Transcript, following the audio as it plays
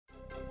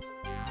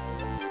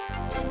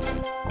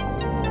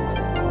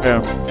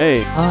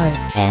M-A.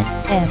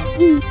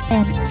 I-N-M-E-N-U.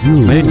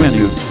 Main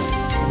menu.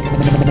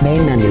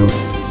 Main menu.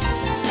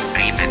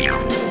 Main menu.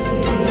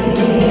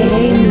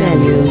 Main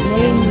menu.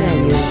 Main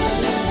menu.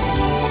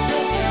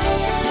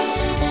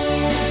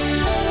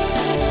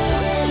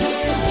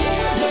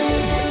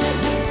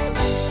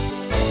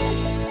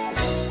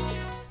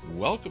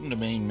 Welcome to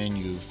Main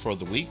Menu for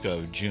the week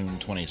of June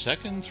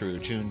 22nd through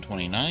June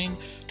 29,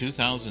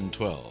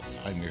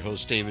 2012. I'm your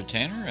host, David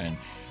Tanner, and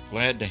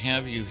glad to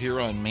have you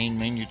here on Main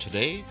Menu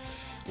today.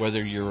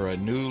 Whether you're a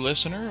new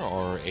listener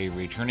or a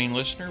returning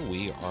listener,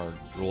 we are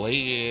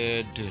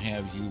glad to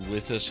have you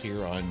with us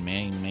here on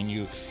Main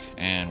Menu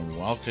and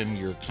welcome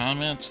your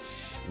comments.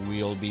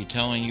 We'll be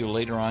telling you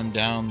later on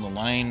down the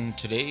line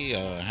today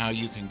how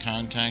you can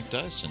contact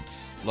us and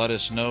let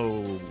us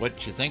know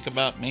what you think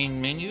about Main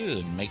Menu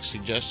and make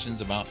suggestions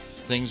about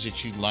things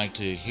that you'd like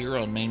to hear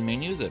on Main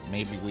Menu that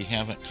maybe we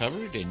haven't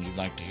covered and you'd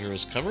like to hear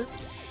us cover.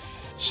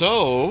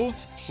 So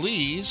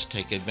please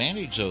take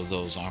advantage of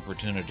those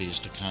opportunities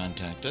to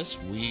contact us.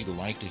 We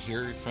like to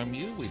hear from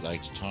you. We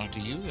like to talk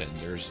to you, and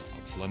there's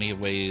plenty of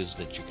ways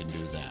that you can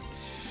do that.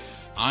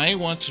 I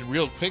want to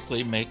real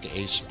quickly make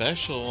a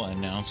special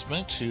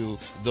announcement to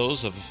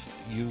those of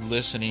you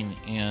listening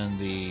in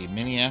the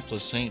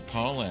Minneapolis, St.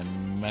 Paul,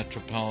 and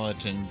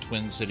metropolitan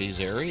Twin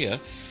Cities area.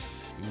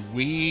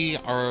 We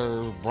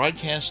are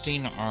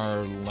broadcasting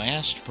our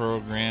last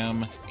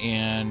program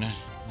in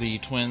the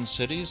Twin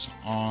Cities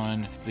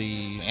on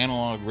the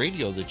analog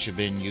radio that you've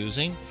been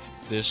using.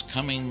 This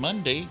coming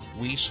Monday,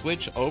 we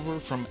switch over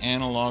from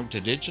analog to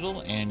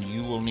digital, and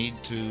you will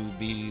need to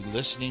be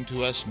listening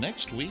to us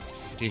next week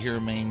to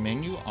hear Main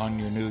Menu on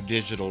your new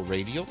digital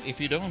radio.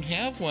 If you don't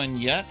have one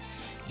yet,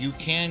 you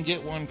can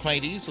get one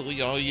quite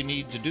easily. All you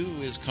need to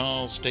do is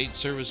call State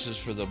Services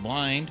for the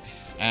Blind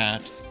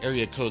at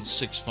area code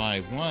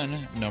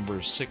 651, number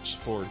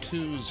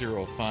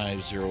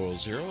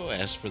 642-0500.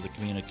 Ask for the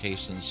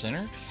Communications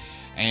Center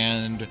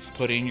and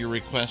put in your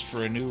request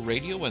for a new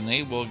radio, and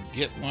they will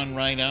get one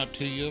right out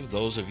to you.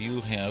 Those of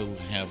you who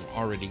have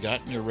already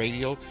gotten your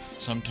radio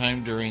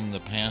sometime during the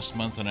past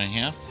month and a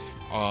half,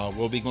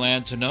 we'll be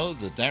glad to know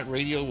that that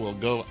radio will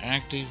go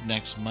active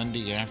next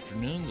Monday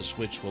afternoon. The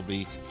switch will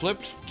be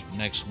flipped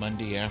next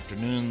Monday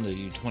afternoon,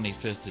 the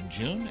 25th of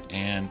June,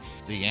 and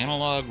the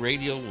analog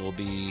radio will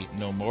be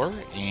no more,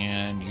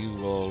 and you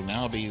will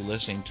now be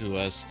listening to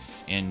us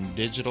in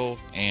digital,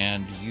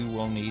 and you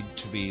will need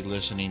to be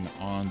listening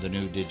on the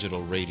new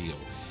digital radio.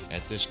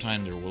 At this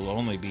time, there will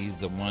only be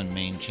the one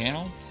main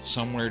channel.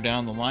 Somewhere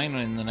down the line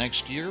in the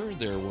next year,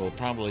 there will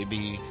probably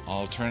be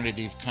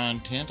alternative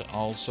content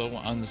also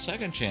on the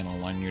second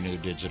channel on your new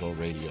digital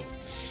radio.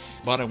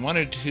 But I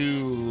wanted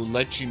to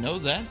let you know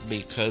that,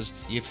 because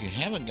if you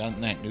haven't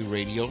gotten that new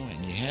radio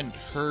and you hadn't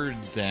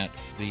heard that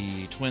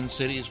the Twin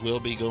Cities will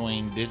be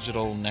going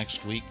digital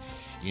next week,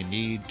 you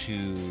need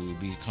to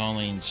be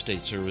calling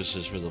State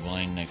Services for the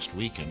Blind next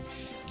week and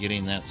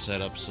getting that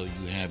set up so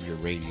you have your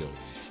radio.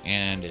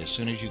 And as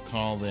soon as you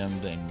call them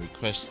and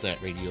request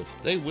that radio,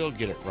 they will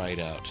get it right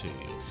out to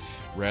you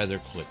rather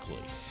quickly.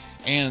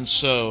 And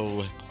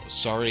so,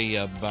 sorry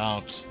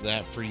about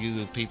that for you,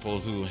 the people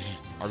who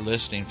are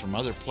listening from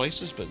other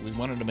places, but we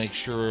wanted to make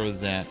sure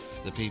that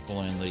the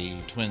people in the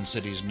Twin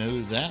Cities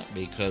knew that,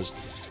 because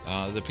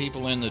the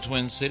people in the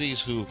Twin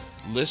Cities who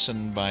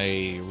listen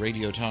by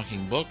Radio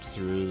Talking Book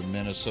through the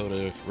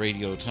Minnesota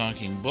Radio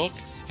Talking Book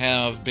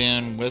have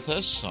been with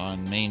us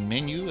on Main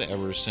Menu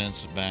ever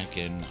since back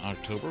in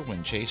October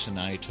when Chase and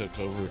I took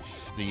over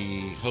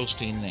the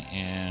hosting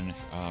and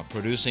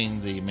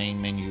producing the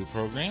Main Menu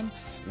program.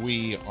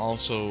 We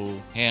also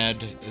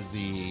had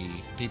the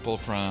people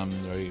from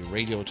the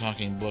Radio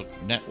Talking Book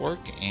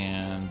Network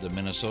and the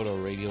Minnesota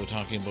Radio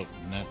Talking Book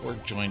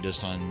Network joined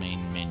us on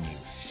Main Menu.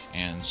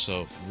 And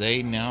so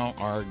they now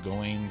are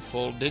going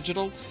full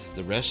digital.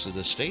 The rest of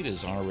the state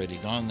has already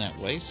gone that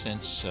way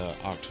since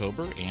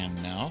October,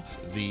 and now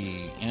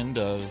the end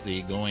of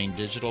the going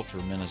digital for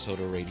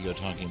Minnesota Radio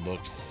Talking Book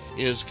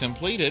is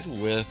completed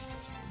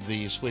with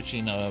the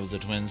switching of the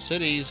Twin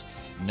Cities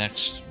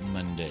next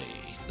Monday,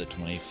 the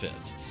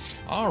 25th.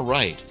 All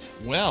right,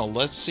 well,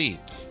 let's see.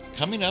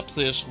 Coming up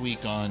this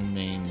week on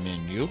Main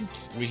Menu,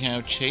 we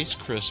have Chase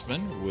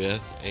Crispin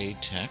with a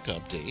tech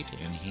update,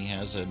 and he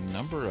has a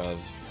number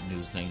of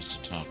new things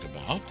to talk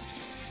about.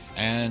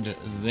 And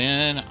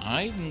then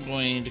I'm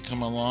going to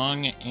come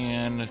along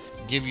and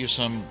give you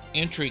some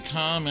entry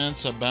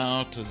comments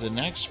about the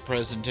next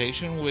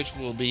presentation, which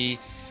will be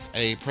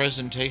a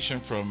presentation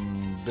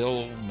from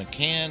Bill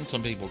McCann.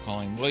 Some people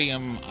call him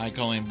William. I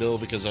call him Bill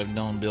because I've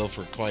known Bill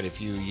for quite a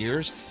few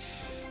years.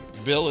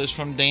 Bill is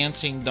from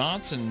Dancing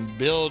Dots, and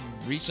Bill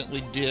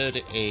recently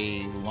did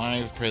a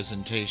live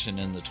presentation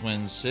in the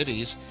Twin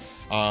Cities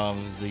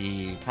of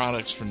the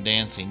products from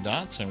Dancing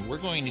Dots, and we're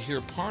going to hear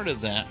part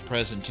of that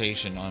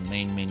presentation on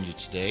Main Menu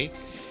today.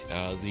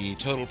 The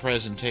total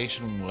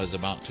presentation was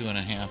about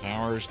 2.5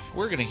 hours.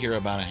 We're going to hear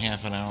about a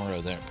half an hour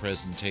of that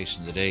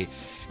presentation today,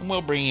 and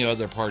we'll bring you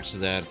other parts of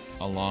that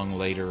along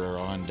later or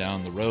on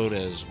down the road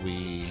as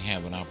we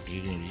have an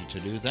opportunity to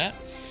do that.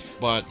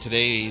 But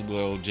today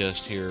we'll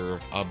just hear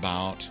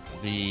about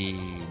the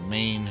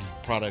main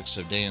products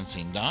of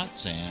Dancing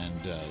Dots, and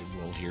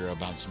we'll hear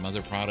about some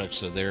other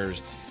products of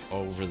theirs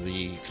over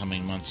the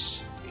coming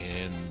months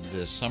in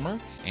this summer,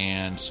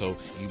 and so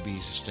you be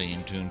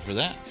staying tuned for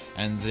that.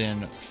 And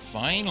then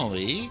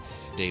finally,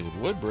 David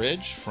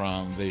Woodbridge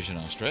from Vision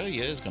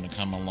Australia is going to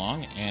come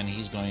along, and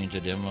he's going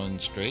to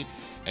demonstrate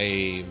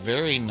a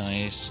very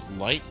nice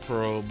light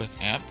probe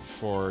app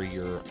for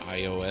your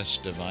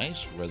iOS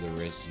device, whether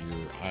it's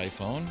your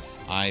iPhone,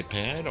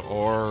 iPad,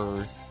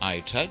 or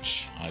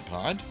iTouch,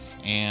 iPod.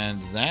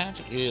 And that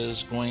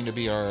is going to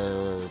be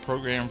our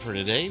program for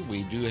today.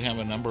 We do have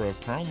a number of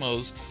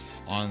promos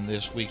on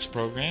this week's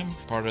program.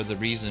 Part of the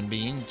reason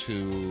being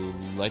to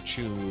let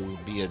you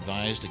be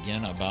advised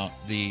again about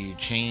the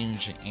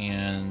change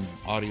in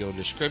audio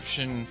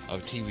description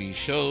of TV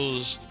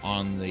shows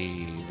on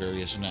the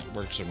various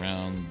networks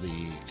around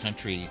the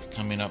country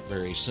coming up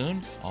very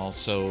soon.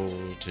 Also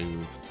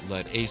to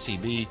let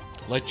ACB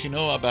let you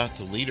know about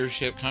the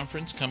leadership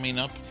conference coming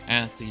up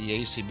at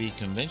the ACB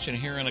convention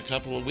here in a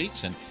couple of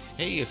weeks. And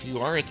hey, if you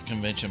are at the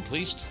convention,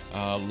 please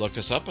look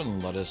us up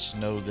and let us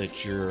know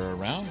that you're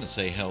around and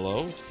say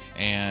hello.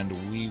 And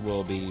we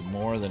will be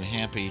more than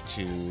happy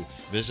to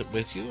visit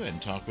with you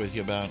and talk with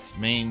you about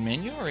main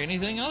menu or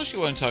anything else you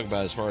want to talk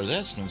about as far as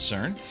that's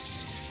concerned.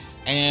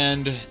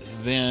 And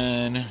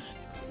then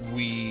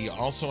we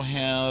also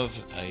have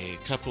a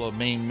couple of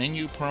main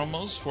menu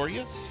promos for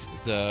you,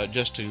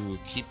 just to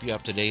keep you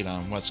up to date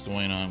on what's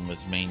going on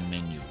with main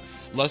menu.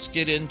 Let's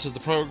get into the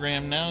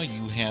program now.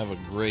 You have a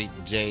great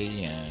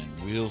day, and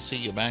we'll see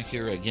you back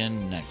here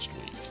again next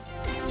week.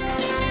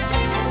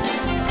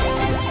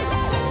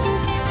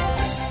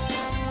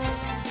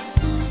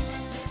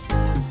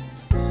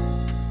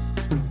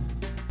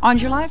 On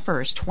July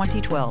 1st,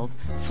 2012,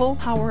 full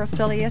power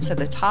affiliates of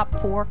the top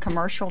 4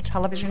 commercial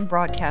television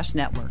broadcast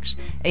networks,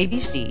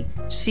 ABC,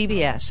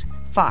 CBS,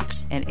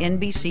 Fox, and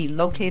NBC,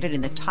 located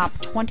in the top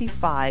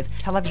 25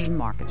 television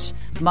markets,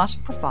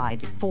 must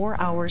provide 4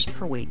 hours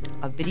per week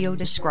of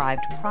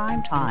video-described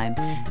prime time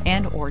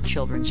and or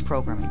children's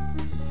programming.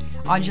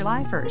 On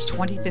July 1st,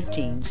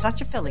 2015,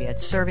 such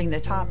affiliates serving the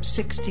top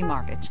 60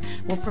 markets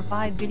will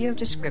provide video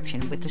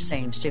description with the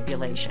same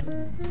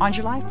stipulation. On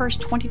July 1st,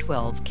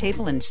 2012,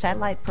 cable and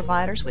satellite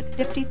providers with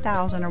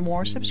 50,000 or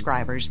more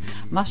subscribers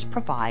must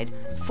provide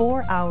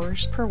 4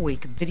 hours per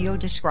week video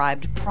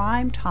described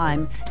prime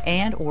time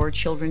and or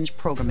children's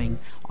programming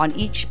on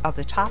each of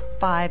the top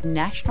 5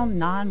 national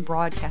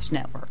non-broadcast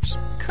networks.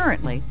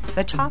 Currently,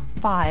 the top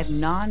 5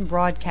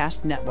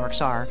 non-broadcast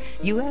networks are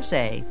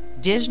USA,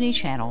 Disney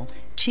Channel,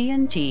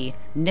 TNT,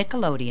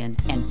 Nickelodeon,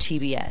 and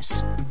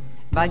TBS.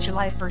 By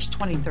July 1st,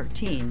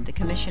 2013, the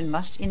Commission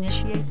must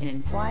initiate an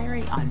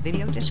inquiry on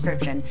video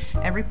description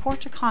and report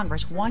to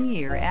Congress 1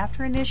 year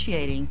after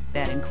initiating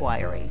that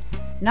inquiry.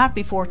 Not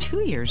before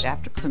 2 years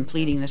after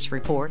completing this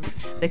report,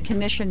 the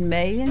Commission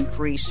may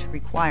increase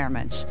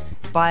requirements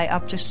by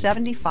up to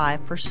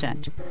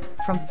 75%,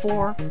 from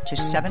 4 to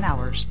 7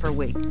 hours per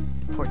week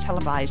for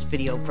televised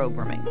video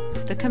programming.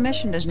 The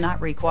Commission does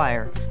not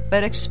require,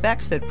 but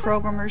expects that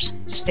programmers,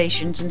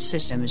 stations, and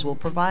systems will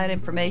provide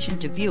information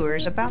to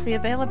viewers about the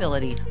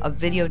availability of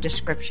video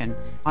description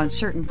on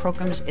certain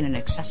programs in an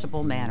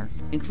accessible manner,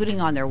 including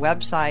on their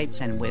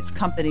websites and with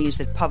companies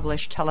that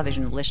publish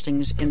television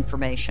listings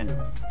information.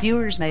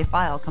 Viewers may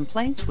file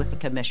complaints with the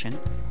Commission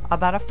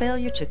about a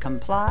failure to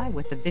comply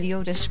with the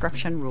video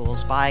description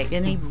rules by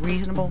any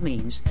reasonable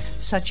means,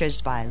 such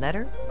as by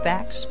letter,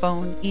 fax,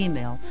 phone,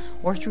 email,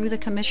 or through the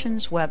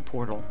Commission's web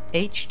portal,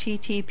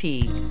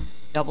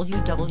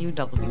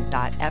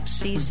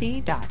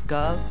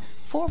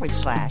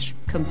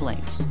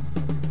 http://www.fcc.gov/complaints.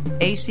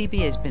 ACB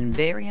has been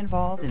very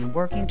involved in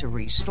working to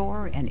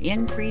restore and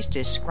increase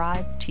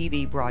described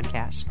TV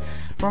broadcasts.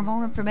 For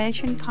more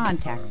information,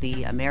 contact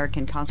the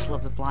American Council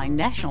of the Blind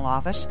National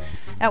Office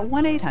at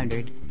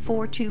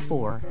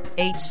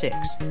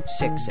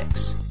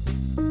 1-800-424-8666.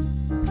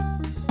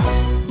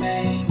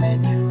 Main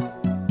menu.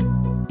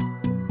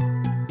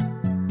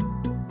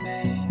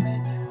 Main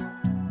menu.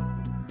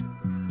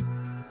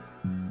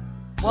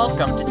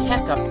 Welcome to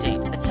Tech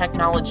Update, a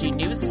technology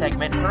news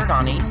segment heard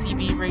on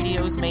ACB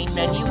Radio's Main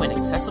Menu and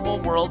Accessible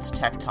World's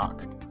Tech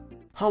Talk.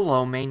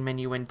 Hello, Main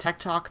Menu and Tech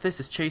Talk. This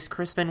is Chase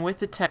Crispin with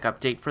the Tech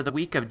Update for the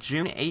week of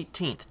June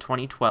 18th,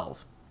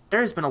 2012.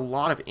 There has been a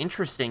lot of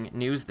interesting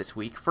news this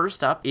week.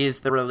 First up is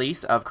the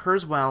release of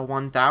Kurzweil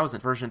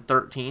 1000 version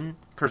 13.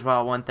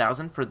 Kurzweil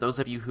 1000, for those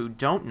of you who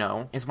don't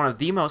know, is one of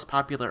the most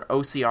popular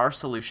OCR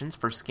solutions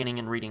for scanning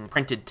and reading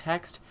printed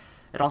text.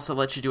 It also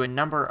lets you do a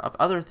number of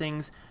other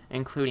things,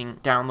 including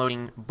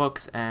downloading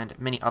books and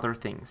many other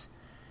things.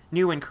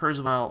 New in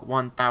Kurzweil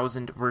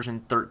 1000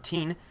 version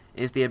 13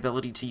 is the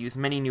ability to use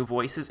many new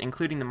voices,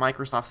 including the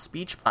Microsoft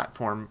Speech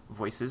Platform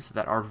voices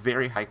that are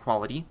very high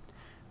quality.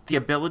 The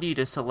ability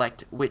to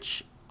select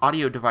which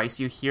audio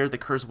device you hear the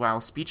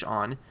Kurzweil speech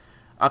on,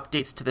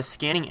 updates to the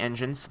scanning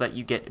engine so that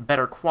you get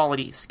better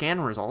quality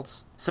scan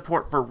results,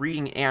 support for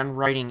reading and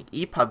writing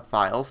EPUB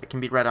files that can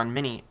be read on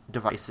many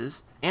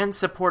devices, and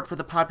support for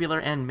the popular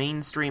and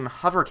mainstream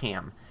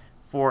HoverCam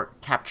for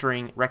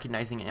capturing,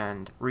 recognizing,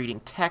 and reading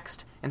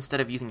text instead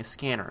of using a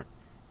scanner.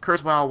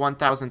 Kurzweil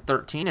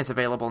 1013 is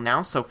available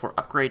now, so for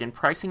upgrade and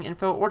pricing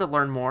info or to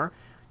learn more,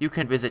 you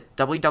can visit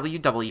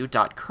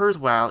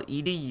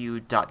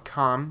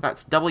www.kurzweiledu.com.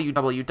 That's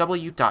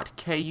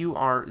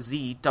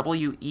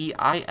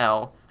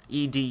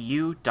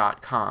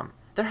www.kurzweiledu.com.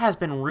 There has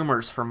been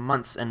rumors for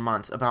months and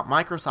months about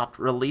Microsoft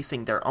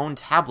releasing their own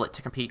tablet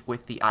to compete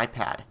with the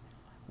iPad.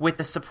 With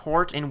the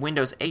support in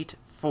Windows 8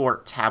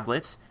 for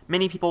tablets,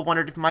 many people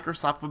wondered if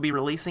Microsoft would be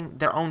releasing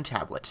their own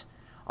tablet.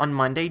 On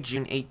Monday,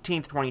 June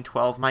 18,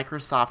 2012,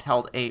 Microsoft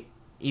held an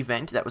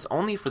event that was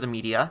only for the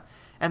media,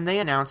 and they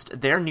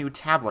announced their new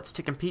tablets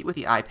to compete with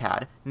the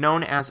iPad,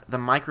 known as the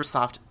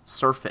Microsoft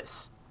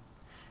Surface.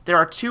 There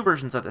are two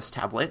versions of this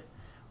tablet.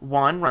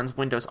 One runs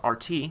Windows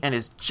RT and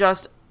is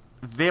just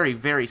very,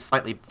 very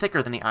slightly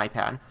thicker than the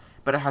iPad,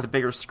 but it has a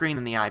bigger screen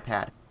than the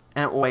iPad,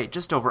 and it will weigh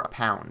just over a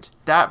pound.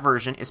 That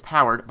version is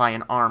powered by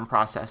an ARM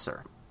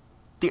processor.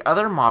 The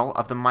other model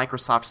of the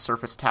Microsoft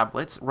Surface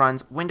tablets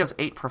runs Windows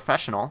 8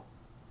 Professional.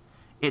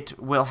 It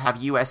will have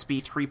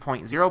USB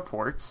 3.0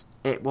 ports.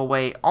 It will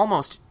weigh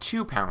almost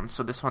 2 pounds,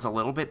 so this one's a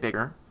little bit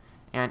bigger,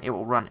 and it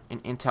will run an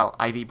Intel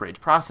Ivy Bridge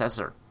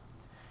processor.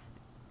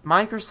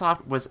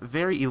 Microsoft was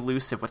very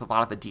elusive with a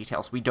lot of the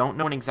details. We don't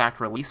know an exact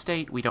release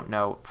date, we don't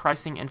know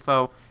pricing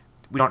info,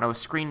 we don't know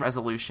screen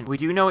resolution. We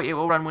do know it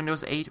will run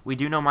Windows 8, we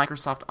do know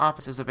Microsoft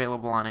Office is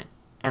available on it,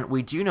 and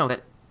we do know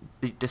that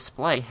the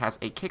display has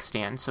a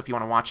kickstand, so if you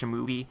want to watch a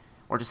movie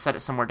or just set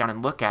it somewhere down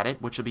and look at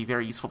it, which will be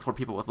very useful for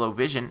people with low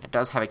vision, it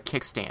does have a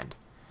kickstand.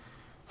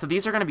 So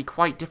these are going to be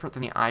quite different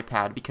than the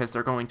iPad because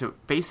they're going to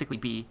basically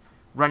be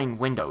running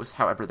Windows.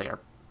 However, they are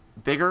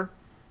bigger,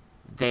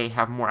 they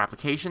have more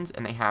applications,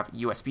 and they have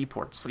USB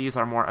ports. So these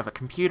are more of a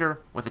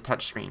computer with a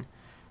touchscreen.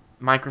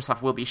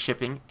 Microsoft will be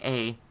shipping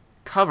a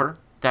cover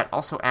that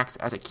also acts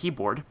as a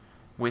keyboard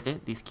with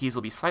it. These keys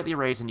will be slightly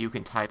raised and you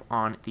can type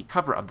on the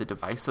cover of the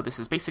device. So this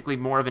is basically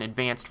more of an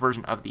advanced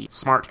version of the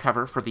smart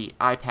cover for the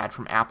iPad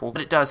from Apple,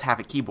 but it does have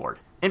a keyboard.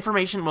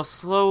 Information will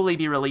slowly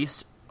be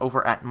released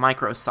over at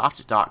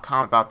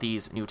Microsoft.com about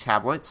these new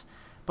tablets,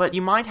 but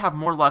you might have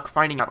more luck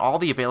finding out all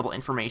the available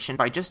information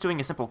by just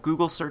doing a simple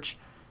Google search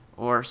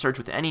or search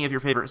with any of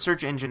your favorite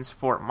search engines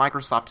for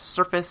Microsoft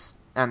Surface,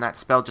 and that's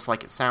spelled just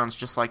like it sounds,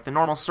 just like the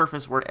normal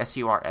Surface word,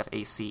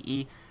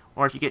 S-U-R-F-A-C-E,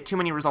 or if you get too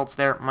many results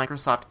there,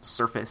 Microsoft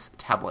Surface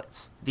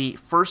tablets. The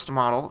first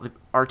model, the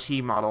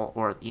RT model,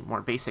 or the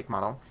more basic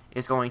model,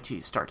 is going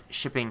to start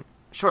shipping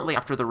shortly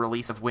after the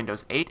release of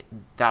Windows 8.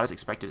 That is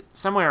expected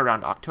somewhere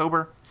around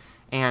October.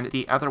 And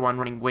the other one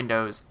running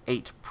Windows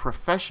 8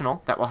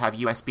 Professional, that will have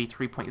USB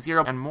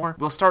 3.0 and more,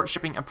 will start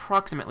shipping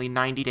approximately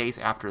 90 days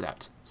after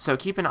that. So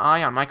keep an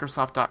eye on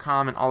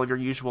Microsoft.com and all of your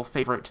usual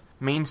favorite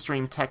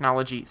mainstream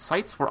technology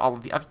sites for all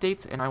of the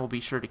updates, and I will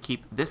be sure to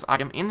keep this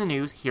item in the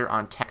news here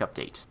on Tech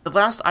Update. The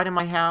last item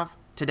I have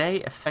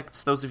today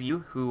affects those of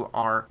you who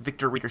are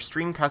Victor Reader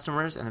Stream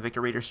customers, and the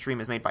Victor Reader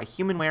Stream is made by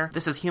Humanware.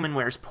 This is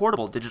Humanware's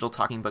portable digital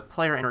talking book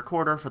player and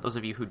recorder, for those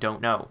of you who don't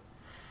know.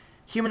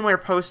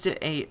 Humanware posted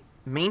a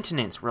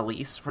maintenance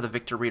release for the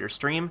Victor Reader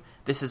Stream.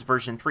 This is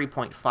version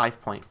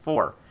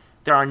 3.5.4.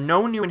 There are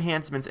no new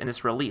enhancements in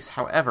this release.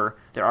 However,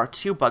 there are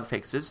two bug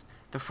fixes.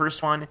 The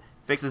first one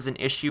fixes an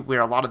issue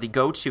where a lot of the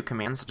go-to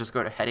commands, such as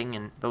go to heading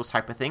and those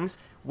type of things,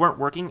 weren't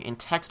working in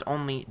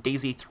text-only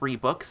DAISY 3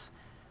 books,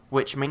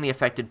 which mainly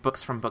affected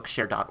books from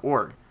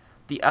Bookshare.org.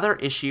 The other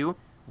issue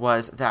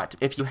was that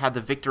if you had the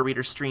Victor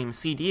Reader Stream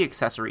CD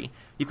accessory,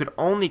 you could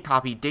only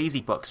copy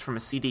DAISY books from a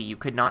CD. You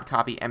could not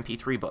copy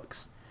MP3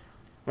 books.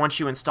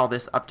 Once you install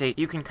this update,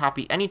 you can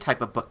copy any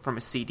type of book from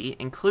a CD,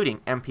 including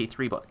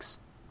MP3 books.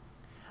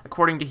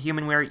 According to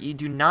Humanware, you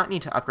do not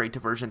need to upgrade to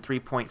version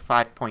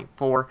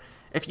 3.5.4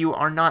 if you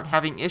are not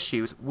having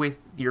issues with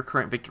your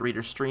current Victor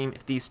Reader Stream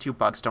if these two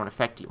bugs don't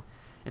affect you.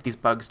 If these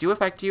bugs do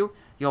affect you,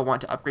 you'll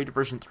want to upgrade to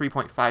version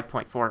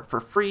 3.5.4 for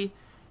free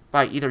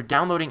by either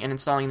downloading and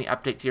installing the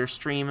update to your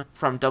stream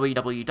from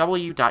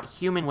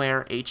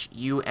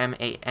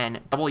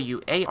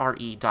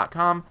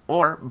www.humanware.com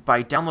or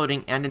by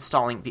downloading and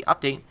installing the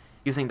update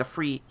using the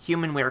free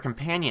Humanware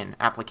Companion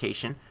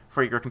application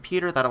for your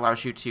computer that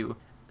allows you to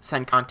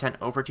send content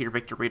over to your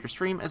Victor Reader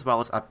Stream as well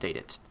as update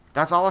it.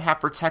 That's all I have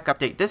for Tech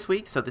Update this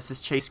week, so this is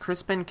Chase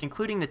Crispin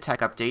concluding the Tech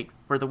Update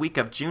for the week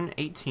of June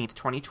 18th,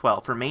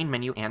 2012 for Main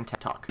Menu and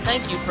Tech Talk.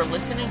 Thank you for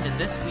listening to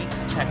this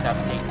week's Tech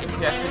Update. If you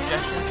have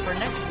suggestions for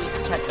next week's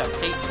Tech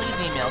Update, please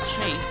email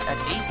chase at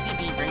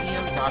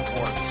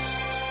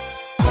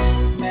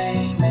acbradio.org.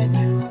 Main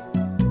menu.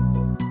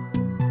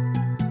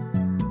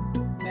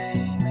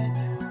 Main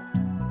menu.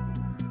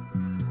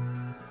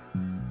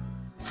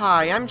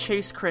 Hi, I'm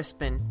Chase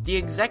Crispin, the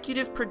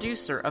executive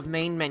producer of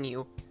Main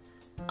Menu.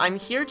 I'm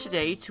here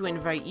today to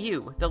invite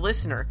you, the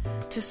listener,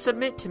 to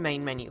submit to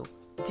Main Menu.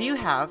 Do you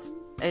have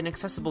an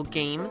accessible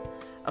game,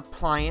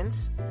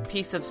 appliance,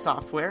 piece of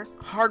software,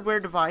 hardware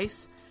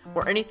device,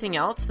 or anything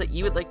else that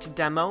you would like to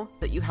demo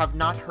that you have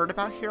not heard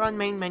about here on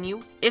Main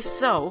Menu? If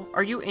so,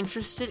 are you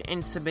interested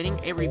in submitting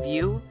a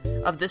review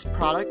of this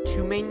product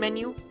to Main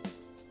Menu?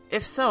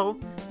 If so,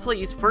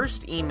 please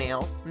first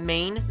email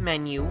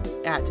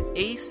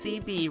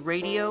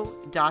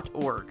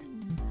mainmenu@acbradio.org.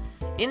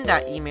 In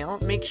that email,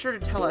 make sure to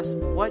tell us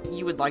what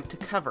you would like to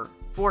cover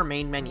for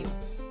Main Menu.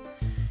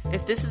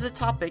 If this is a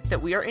topic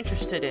that we are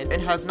interested in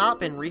and has not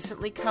been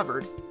recently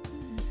covered,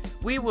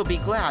 we will be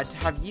glad to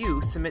have you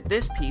submit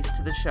this piece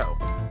to the show.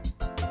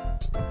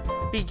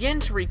 Begin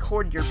to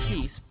record your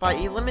piece by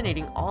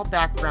eliminating all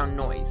background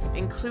noise,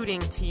 including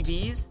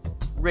TVs,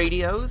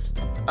 radios,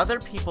 other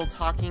people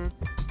talking,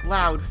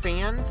 loud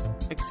fans,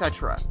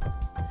 etc.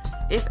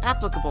 If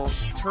applicable,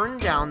 turn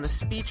down the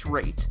speech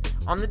rate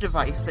on the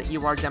device that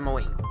you are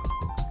demoing.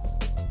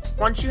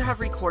 Once you have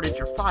recorded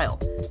your file,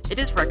 it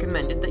is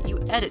recommended that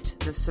you edit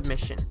the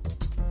submission.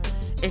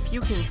 If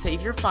you can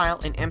save your file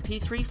in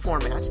MP3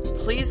 format,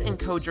 please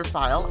encode your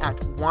file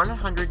at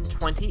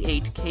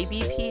 128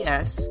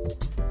 kbps,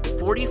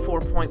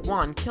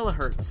 44.1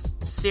 kHz,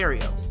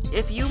 stereo.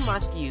 If you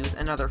must use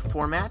another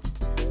format,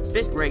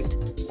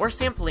 bitrate, or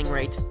sampling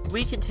rate,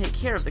 we can take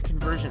care of the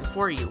conversion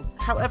for you.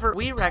 However,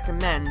 we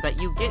recommend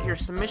that you get your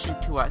submission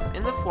to us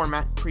in the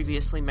format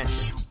previously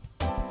mentioned.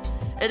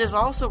 It is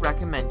also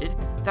recommended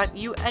that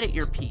you edit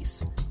your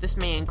piece. This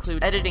may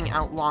include editing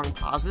out long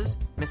pauses,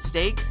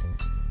 mistakes,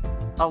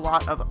 a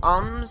lot of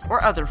ums,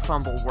 or other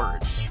fumble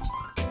words.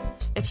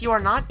 If you are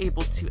not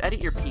able to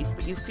edit your piece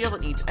but you feel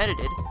it needs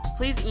edited,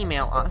 please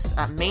email us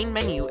at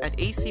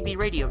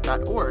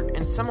mainmenu@acbradio.org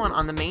and someone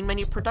on the Main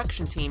Menu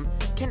production team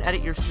can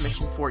edit your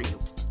submission for you.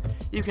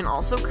 You can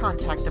also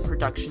contact the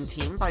production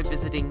team by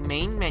visiting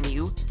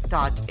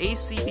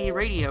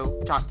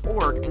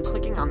mainmenu.acbradio.org and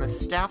clicking on the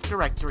staff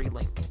directory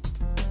link.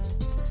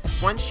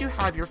 Once you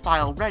have your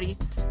file ready,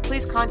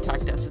 please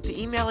contact us at the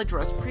email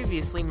address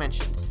previously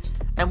mentioned,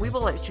 and we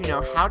will let you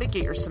know how to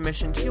get your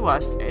submission to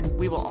us, and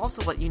we will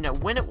also let you know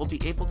when it will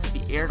be able to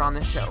be aired on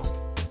the show.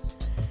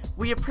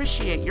 We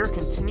appreciate your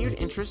continued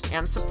interest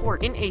and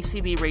support in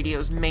ACB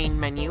Radio's Main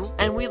Menu,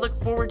 and we look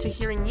forward to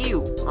hearing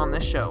you on the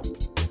show.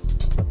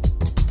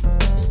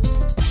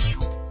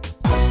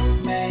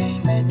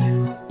 Main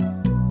Menu.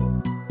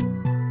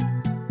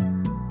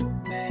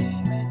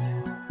 Main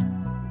Menu.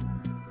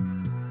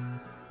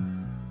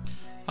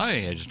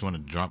 Hi, I just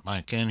wanted to drop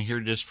back in here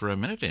just for a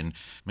minute and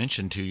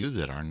mention to you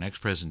that our next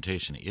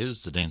presentation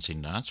is the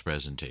Dancing Dots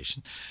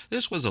presentation.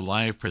 This was a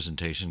live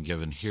presentation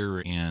given here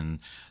in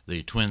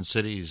the Twin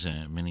Cities,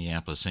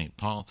 Minneapolis, St.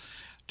 Paul,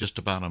 just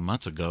about a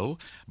month ago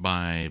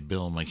by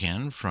Bill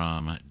McKen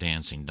from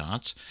Dancing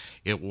Dots.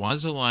 It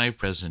was a live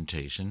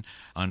presentation.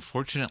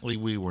 Unfortunately,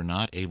 we were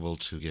not able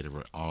to get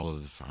all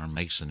of our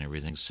mics and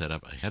everything set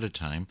up ahead of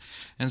time,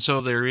 and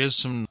so there is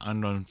some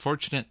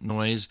unfortunate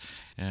noise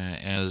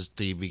as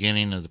the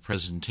beginning of the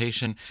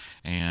presentation,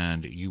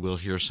 and you will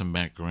hear some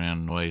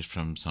background noise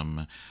from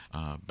some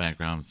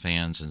background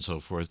fans and so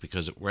forth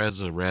because it was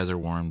a rather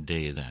warm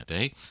day that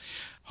day.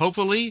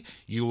 Hopefully,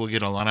 you will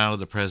get a lot out of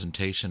the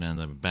presentation and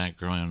the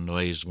background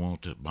noise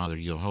won't bother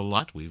you a whole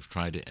lot. We've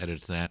tried to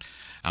edit that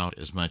out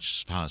as much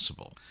as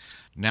possible.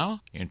 Now,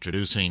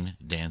 introducing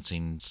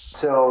Dancing.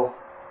 So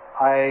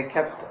I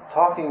kept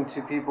talking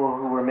to people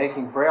who were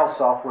making Braille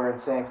software and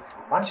saying,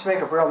 why don't you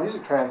make a Braille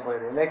music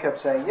translator? And they kept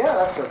saying, yeah,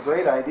 that's a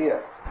great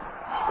idea.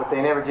 But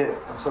they never did it.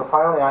 And so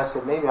finally I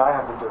said, maybe I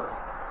have to do it.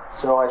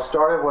 So I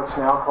started what's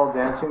now called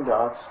Dancing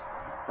Dots.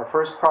 Our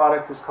first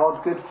product is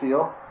called Good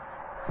Feel.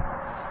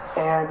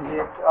 And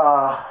it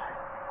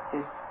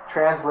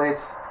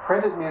translates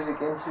printed music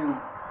into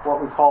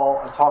what we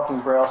call a talking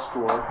Braille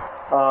score.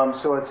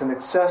 So it's an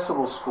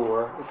accessible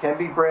score. It can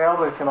be Braille,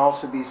 but it can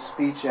also be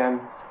speech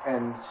and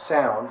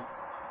sound.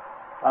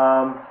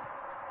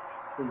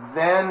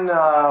 Then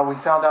we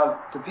found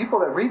out the people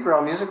that read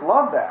Braille music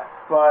love that,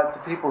 but the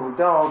people who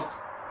don't,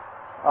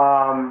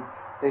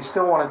 they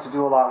still wanted to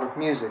do a lot with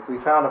music. We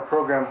found a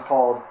program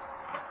called,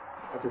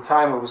 at the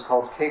time it was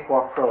called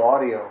Cakewalk Pro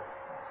Audio.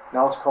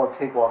 Now it's called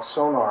Cakewalk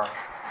Sonar.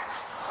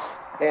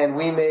 And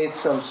we made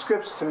some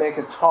scripts to make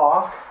it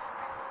talk.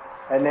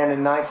 And then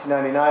in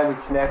 1999, we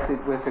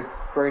connected with a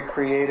very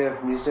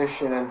creative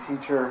musician and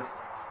teacher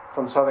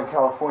from Southern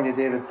California,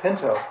 David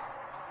Pinto.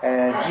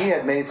 And he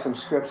had made some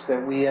scripts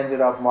that we ended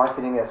up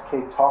marketing as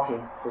Cake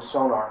Talking for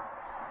Sonar.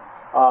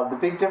 The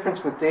big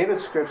difference with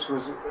David's scripts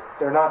was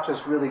they're not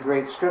just really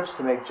great scripts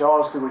to make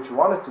JAWS do what you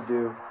want it to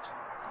do.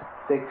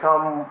 They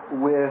come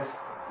with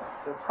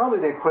probably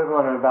the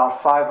equivalent of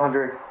about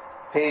 500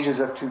 pages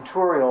of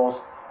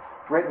tutorials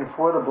written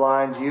for the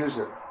blind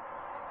user.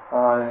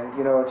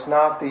 It's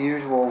not the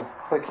usual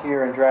click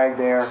here and drag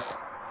there.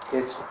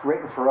 It's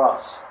written for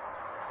us.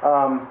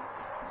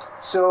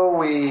 So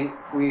we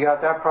got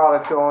that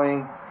product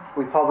going.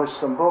 We published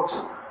some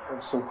books,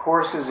 some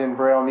courses in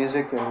Braille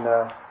music,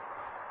 and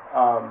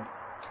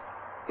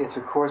it's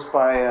a course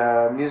by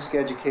a music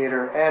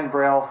educator and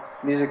Braille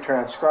music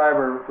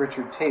transcriber,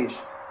 Richard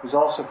Taish, who's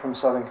also from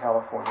Southern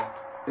California.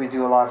 We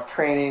do a lot of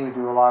training, we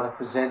do a lot of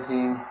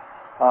presenting.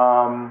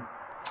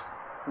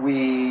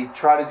 we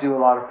try to do a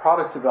lot of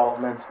product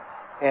development.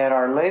 And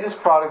our latest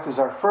product is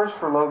our first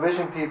for low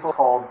vision people,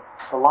 called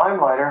the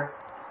Limelighter.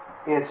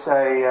 It's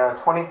a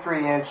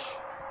 23-inch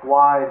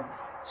wide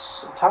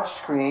touch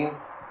screen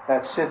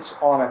that sits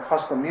on a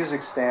custom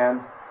music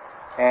stand,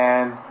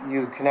 and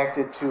you connect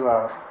it to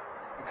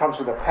it comes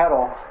with a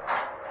pedal,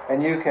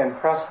 and you can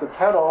press the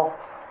pedal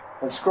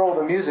and scroll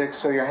the music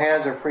so your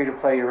hands are free to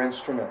play your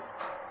instrument.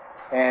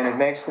 And it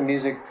makes the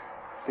music,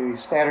 the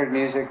standard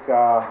music,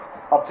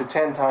 up to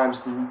 10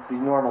 times the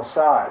normal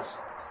size.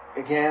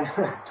 Again,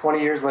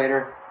 20 years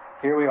later,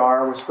 here we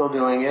are, we're still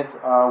doing it.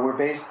 We're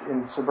based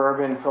in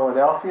suburban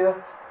Philadelphia.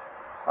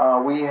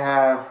 We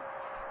have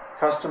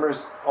customers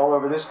all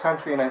over this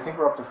country, and I think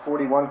we're up to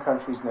 41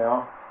 countries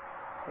now.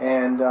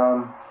 And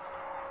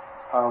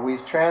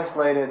we've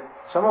translated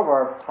some of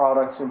our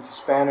products into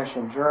Spanish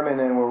and German,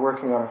 and we're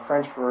working on a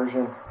French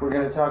version. We're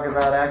going to talk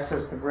about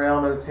access to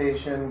Braille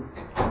notation,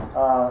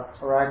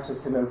 or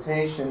access to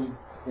notation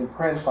in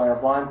print by a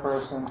blind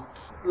person.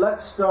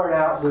 Let's start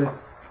out with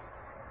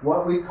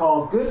what we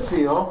call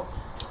GoodFeel.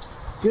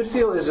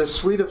 GoodFeel is a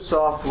suite of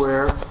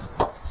software.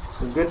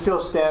 The GoodFeel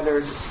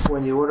standard,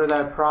 when you order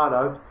that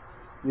product,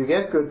 you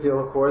get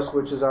GoodFeel, of course,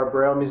 which is our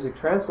Braille music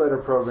translator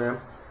program,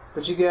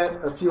 but you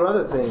get a few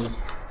other things.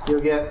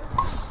 You'll get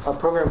a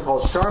program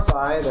called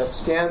SharpEye that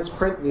scans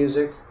print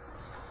music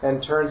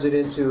and turns it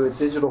into a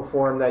digital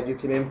form that you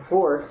can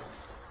import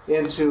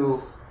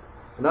into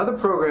another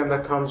program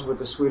that comes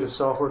with a suite of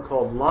software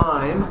called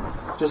Lime,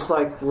 just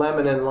like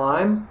Lemon and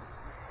Lime.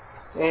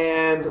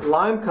 And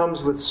Lime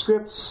comes with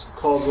scripts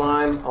called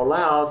Lime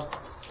Aloud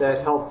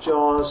that help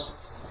JAWS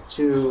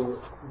to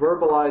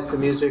verbalize the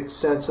music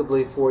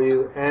sensibly for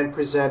you and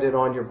present it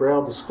on your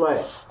Braille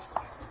display.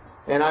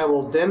 And I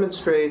will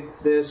demonstrate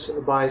this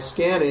by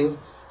scanning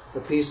a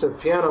piece of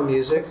piano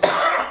music.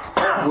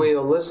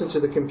 We'll listen to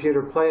the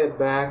computer play it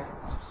back.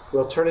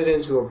 We'll turn it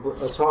into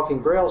a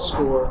talking Braille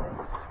score,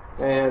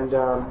 and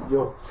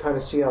you'll kind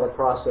of see how the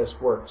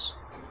process works.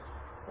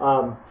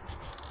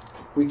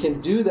 We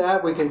can do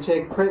that. We can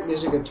take print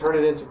music and turn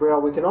it into Braille.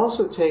 We can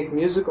also take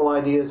musical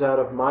ideas out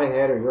of my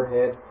head or your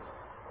head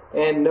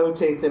and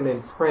notate them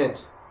in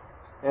print,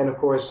 and of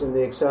course in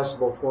the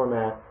accessible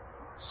format,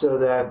 so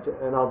that,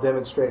 and I'll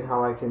demonstrate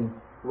how I can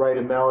write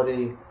a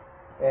melody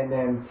and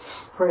then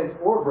print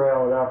or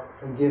Braille it up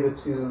and give it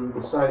to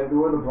the sighted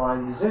or the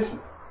blind musician.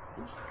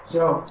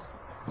 So,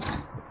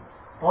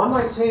 on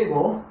my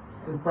table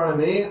in front of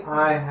me,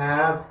 I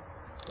have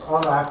a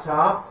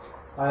laptop.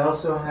 I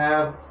also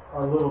have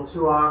a little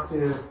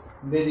 2-octave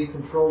MIDI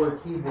controller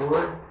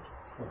keyboard,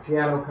 a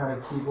piano kind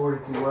of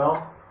keyboard, if you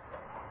will.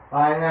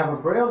 I have a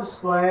Braille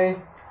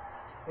display,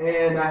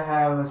 and I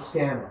have a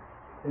scanner.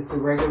 It's a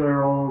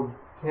regular old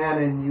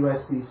Canon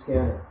USB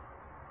scanner.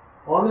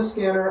 On the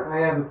scanner, I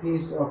have a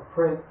piece of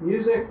print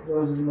music.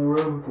 Those in the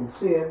room can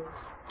see it.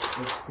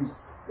 It's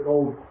the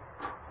old,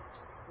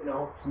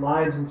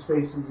 lines and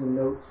spaces and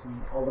notes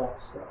and all that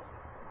stuff.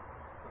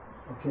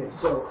 Okay,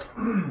 so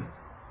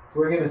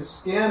we're going to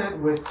scan it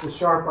with the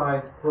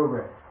SharpEye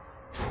program.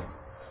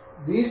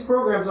 These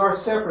programs are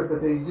separate,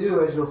 but they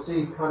do, as you'll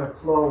see, kind of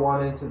flow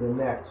one into the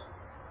next.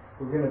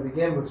 We're going to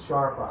begin with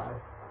SharpEye.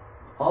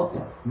 Alt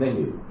F,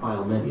 menu,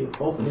 file menu,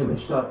 open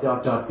image,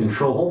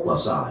 control hold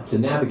plus I. To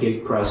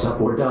navigate, press up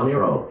or down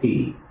arrow,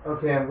 P.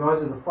 Okay, I'm going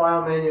to the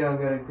file menu. I'm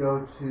going to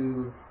go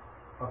to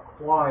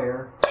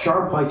Acquire.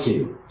 SharpEye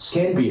 2,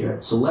 scan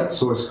beer, select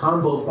source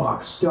convo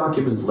box,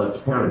 document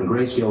left parent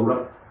grayscale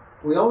right.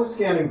 We always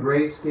scan in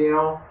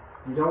grayscale.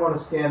 You don't want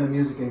to scan the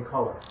music in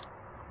color.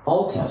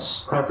 Alt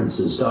S,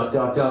 preferences,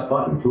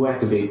 button to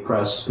activate,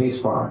 press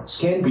spacebar.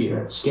 Scan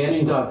beer,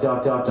 scanning,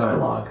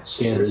 dialog.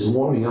 Scanner is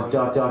warming up,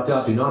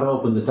 do not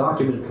open the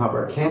document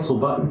cover. Cancel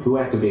button to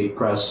activate,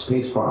 press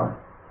spacebar.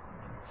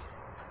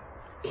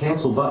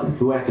 Cancel button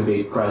to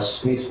activate,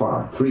 press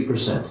spacebar.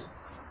 3%.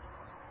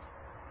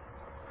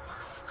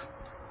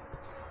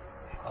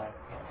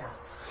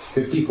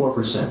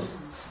 54%.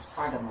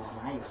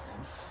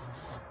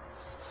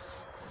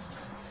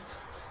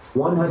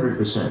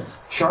 100%.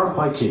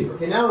 SharpEye 2.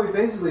 Okay, now we've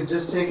basically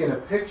just taken a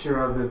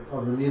picture of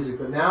the music,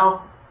 but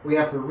now we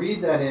have to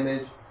read that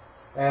image,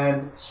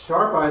 and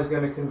SharpEye is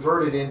going to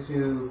convert it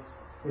into,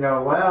 there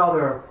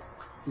are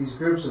these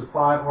groups of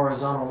 5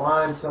 horizontal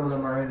lines. Some of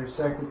them are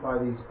intersected by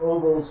these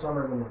ovals. Some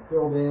of them are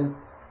filled in,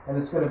 and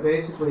it's going to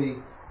basically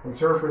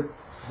interpret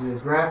the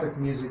graphic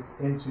music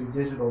into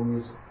digital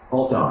music.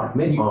 Alt R,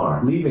 menu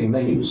R, leaving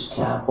menus,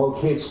 tab,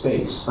 OK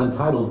space,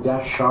 untitled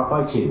dash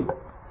SharpEye 2.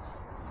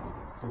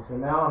 Okay, so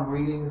now I'm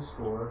reading the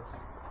score.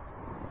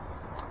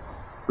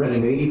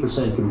 Reading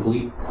 80%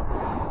 complete.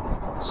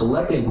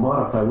 Select and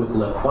modify with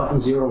left button,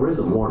 0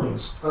 rhythm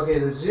warnings. Okay,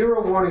 there's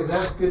 0 warnings.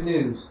 That's good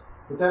news,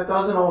 but that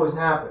doesn't always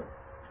happen.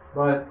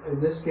 But in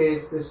this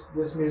case, this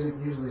music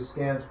usually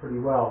scans pretty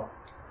well.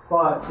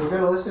 But we're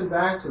going to listen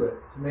back to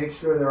it to make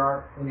sure there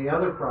aren't any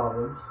other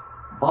problems.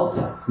 Alt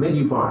F,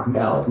 menu bar,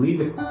 L, leave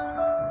it.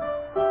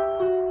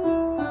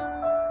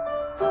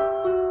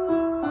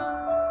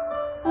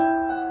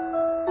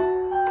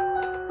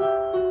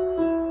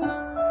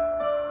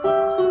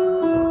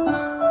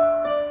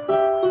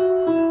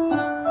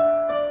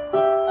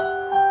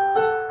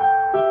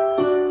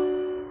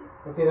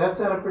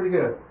 pretty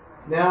good.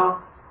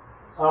 Now,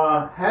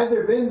 had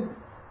there been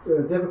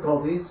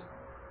difficulties,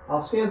 I'll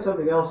scan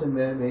something else in a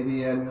minute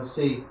maybe and you'll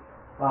see.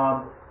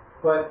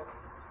 But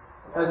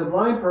as a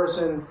blind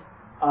person,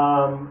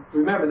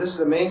 remember this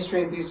is a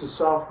mainstream piece of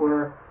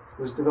software.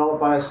 It was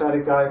developed by a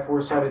sighted guy for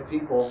sighted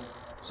people.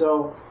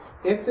 So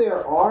if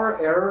there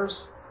are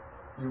errors,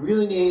 you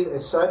really need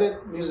a sighted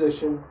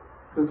musician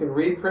who can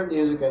read print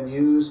music and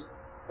use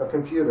a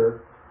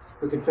computer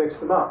who can fix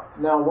them up.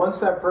 Now, once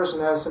that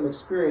person has some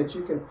experience,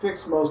 you can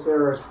fix most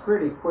errors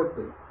pretty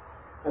quickly.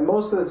 And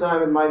most of the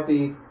time it might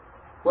be,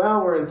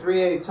 well, we're in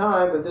 3/8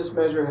 time, but this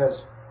measure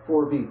has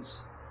 4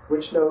 beats.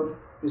 Which note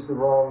is the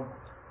wrong,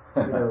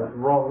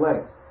 wrong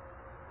length?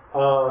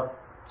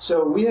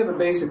 So we have a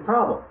basic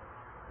problem.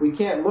 We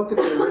can't look at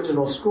the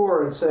original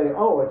score and say,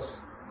 oh,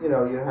 it's, you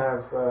have you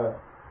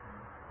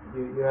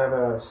have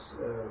a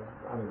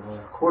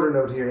quarter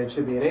note here and it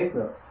should be an 8th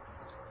note.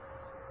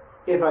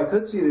 If I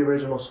could see the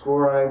original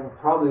score, I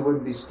probably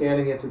wouldn't be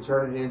scanning it to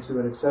turn it into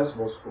an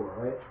accessible score,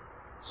 right?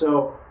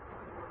 So,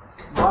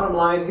 bottom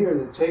line here,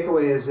 the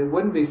takeaway is it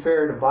wouldn't be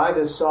fair to buy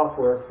this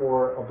software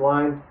for a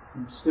blind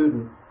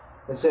student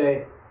and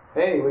say,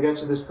 hey, we got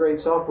you this great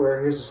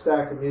software, here's a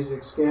stack of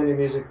music, scan your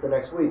music for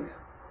next week.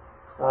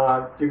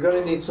 You're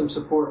going to need some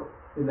support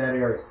in that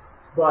area.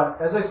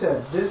 But, as I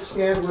said, this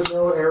scanned with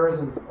no errors,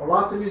 and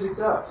lots of music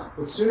does.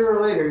 But sooner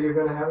or later, you're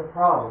going to have a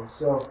problem.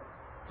 So,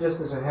 just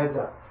as a heads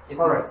up. If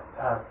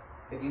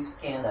you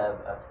scan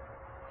a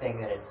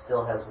thing that it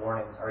still has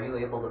warnings, are you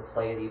able to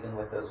play it even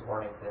with those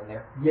warnings in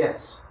there?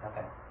 Yes.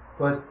 Okay.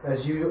 But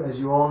as you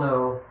all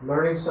know,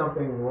 learning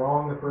something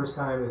wrong the first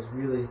time is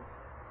really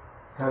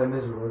kind of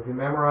miserable. If you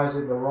memorize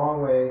it the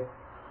wrong way,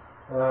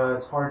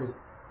 it's hard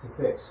to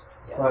fix.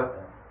 Yeah, but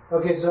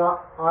okay, so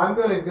I'm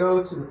going to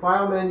go to the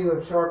File menu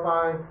of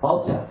SharpEye.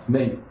 Alt F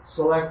menu.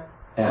 Select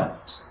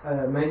F.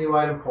 a menu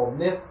item called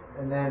NIF,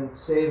 and then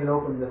save and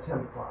open the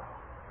temp file.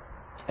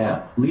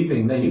 F.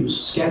 Leaving menus.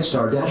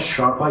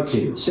 ScanStar-SharpEye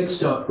 2.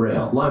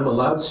 6.braille. Lima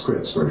Loud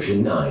Scripts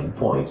version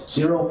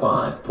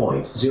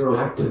 9.05.0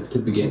 active to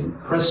begin.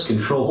 Press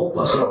Control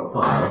plus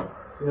File.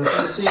 So you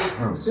see,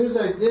 as soon as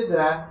I did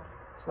that,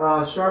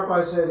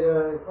 SharpEye said,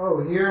 "Oh,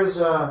 here's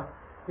a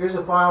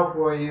file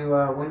for you."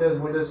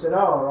 Windows said,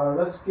 "Oh,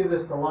 let's give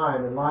this to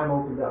Lime," and Lime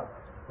opened up,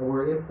 and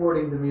we're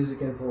importing the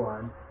music into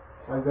Lime.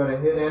 I'm going to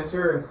hit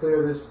enter and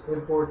clear this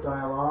import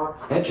dialog.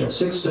 Edge of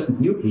 6.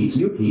 New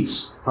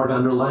piece. Part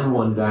underline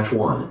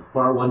 1-1.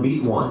 Bar 1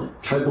 beat 1.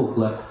 Treble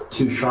clef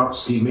 2 sharp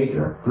C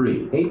major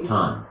 3 8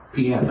 time.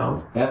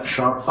 Piano F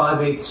sharp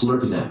 5/8 slur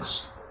to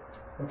next.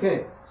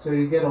 Okay, so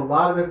you get a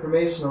lot of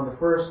information on the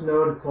first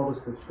note. It told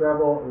us the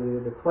treble,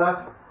 the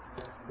clef,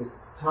 the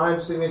time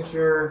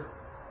signature,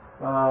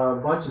 a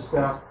bunch of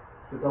stuff.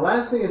 But the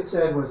last thing it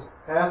said was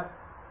F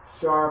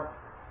sharp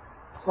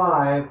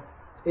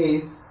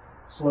 5/8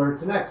 slur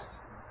to next.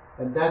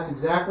 And that's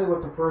exactly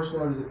what the first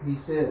note of the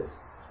piece is.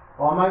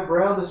 On my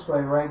Braille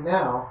display right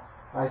now,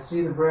 I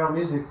see the Braille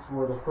music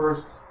for the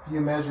first few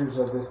measures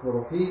of this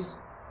little piece,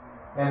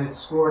 and it's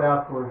scored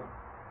out for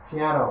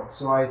piano.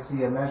 So I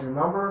see a measure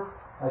number,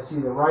 I see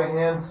the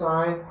right-hand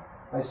sign,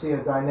 I see a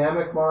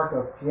dynamic mark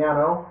of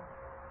piano,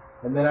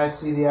 and then I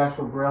see the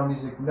actual Braille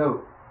music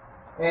note.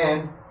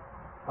 And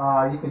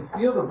you can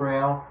feel the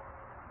Braille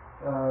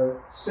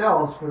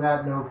cells for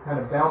that note kind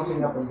of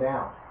bouncing up and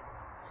down.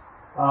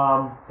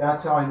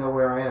 That's how I know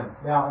where I am.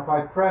 Now, if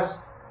I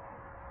press,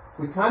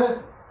 we kind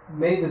of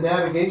made the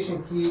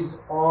navigation keys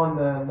on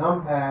the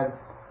numpad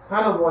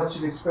kind of what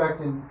you'd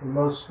expect in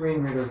most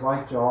screen readers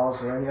like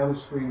JAWS or any other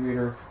screen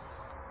reader,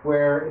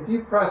 where if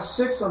you press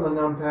 6 on the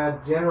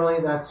numpad,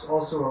 generally that's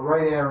also a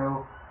right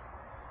arrow,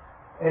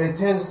 and it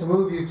tends to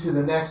move you to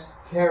the next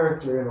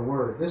character in a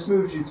word. This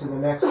moves you to the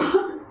next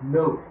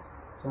note.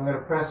 So I'm going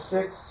to press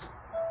 6.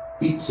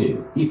 Beat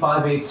 2,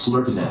 E5/8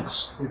 slur to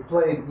next. We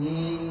played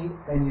E,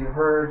 and you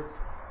heard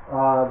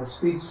the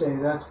speech say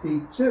that's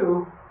beat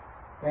 2,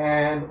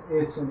 and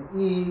it's an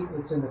E,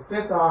 it's in the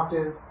 5th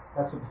octave,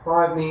 that's what the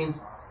 5 means,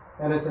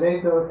 and it's an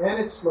 8th note, and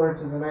it's slurred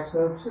to the next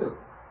note too.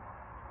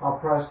 I'll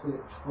press the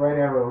right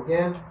arrow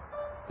again.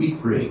 Beat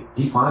 3,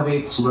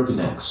 D5/8 slur to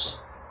next.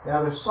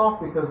 Now they're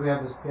soft because we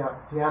have this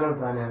piano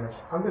dynamic.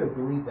 I'm going to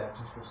delete that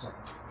just for a second.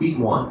 Beat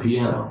 1,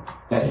 piano.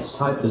 Edit,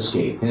 type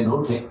escape, and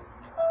rotate.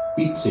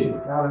 Beat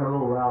 2. Now they're a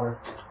little louder.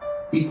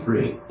 Beat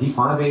 3,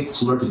 D5/8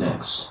 slur to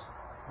next.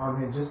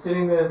 I'm just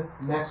hitting the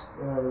next,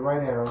 the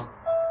right arrow.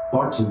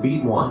 Bar 2,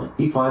 beat 1,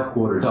 E5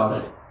 quarter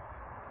dotted.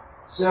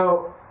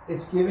 So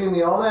it's giving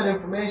me all that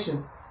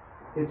information.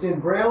 It's in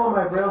Braille on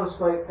my Braille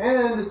display,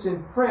 and it's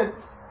in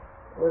print.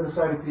 Where are the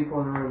sighted people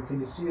in the room?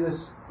 Can you see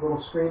this little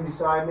screen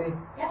beside me?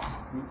 Yeah.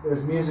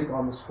 There's music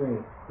on the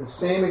screen. The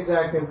same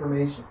exact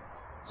information.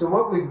 So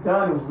what we've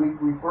done is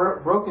we've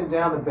broken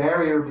down the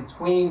barrier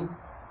between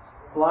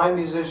blind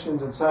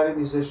musicians and sighted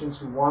musicians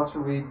who want to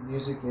read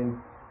music in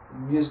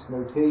music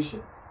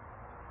notation.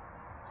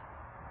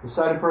 The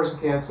sighted person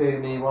can't say to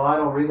me, well, I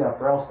don't read that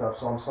Braille stuff,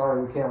 so I'm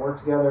sorry, we can't work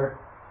together.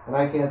 And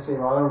I can't say,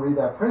 well, I don't read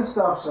that print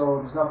stuff,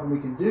 so there's nothing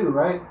we can do,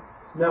 right?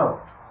 No,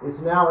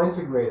 it's now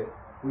integrated.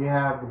 We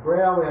have the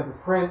braille, we have the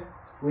print,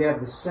 we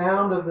have the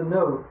sound of the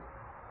note,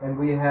 and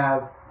we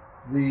have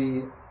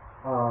the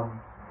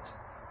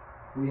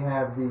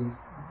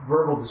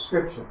verbal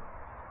description.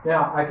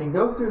 Now, I can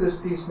go through this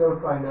piece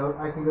note by note.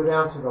 I can go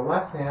down to the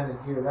left hand and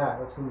hear that.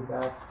 Let's move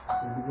back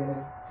to the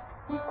beginning.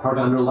 Part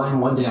underline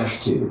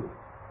 1-2.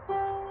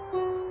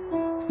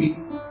 Beat,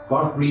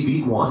 bar 3,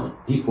 beat 1,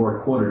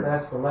 D4 quarter.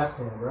 That's the left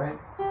hand, right?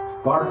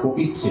 Bar 4,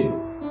 beat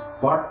 2.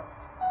 Bar.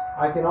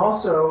 I can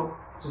also,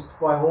 just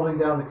by holding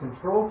down the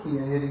control key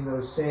and hitting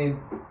those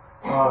same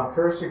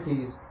cursor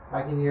keys,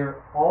 I can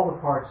hear all the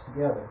parts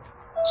together.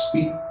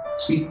 Speed,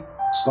 speed,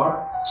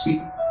 bar,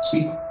 speed,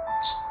 speed,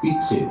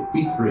 beat 2,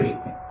 beat 3,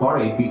 bar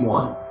 8, beat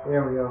 1.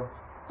 There we go.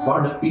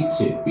 Bar beat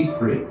 2, beat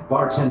 3,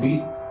 bar 10,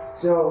 beat.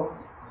 So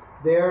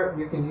there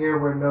you can hear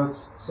where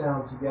notes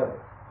sound together.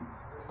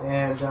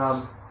 And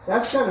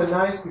that's kind of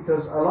nice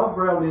because I love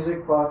Braille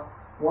music, but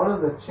one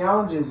of the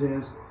challenges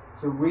is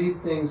to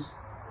read things.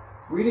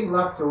 Reading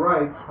left to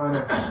right kind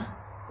of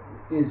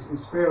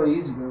is fairly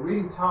easy, but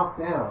reading top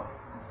down,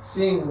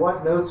 seeing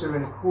what notes are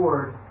in a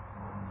chord,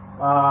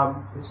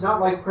 it's not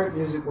like print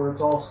music where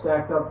it's all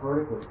stacked up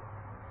vertically.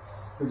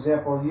 For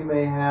example, you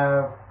may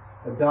have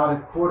a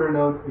dotted quarter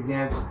note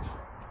against,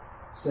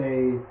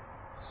 say,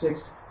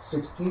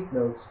 6/16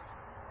 notes,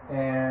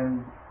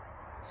 and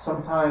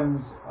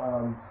sometimes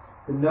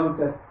the note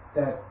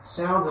that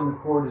sounds in the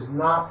chord is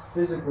not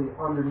physically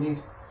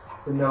underneath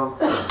the note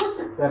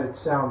that it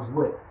sounds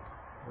with.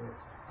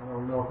 I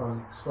don't know if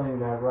I'm explaining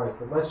that right,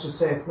 but let's just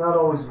say it's not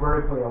always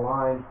vertically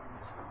aligned.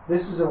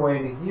 This is a way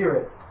to hear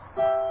it.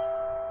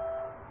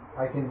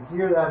 I can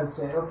hear that and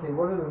say, okay,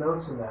 what are the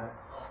notes in that?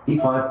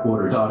 E5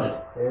 quarter dotted.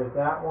 There's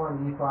that one,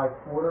 E5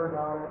 quarter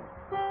dotted.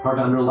 Part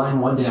underline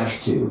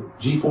 1-2,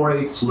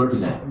 G4 8 slurred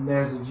net. And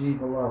there's a G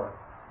below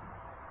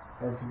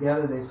it. And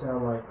together they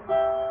sound like.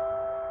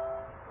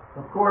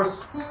 Of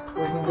course, we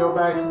can go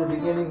back to the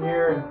beginning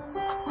here and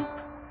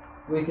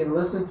we can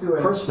listen to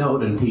it First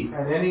note and peak.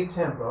 At any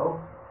tempo.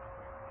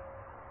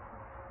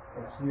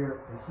 Let's hear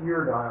the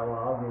here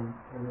dialogue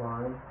in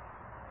line.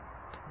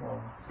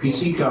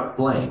 PC got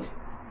blank.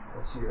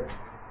 Let's hear it.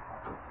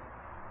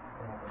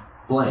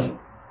 Blank.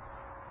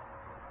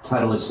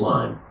 Titleless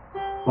line.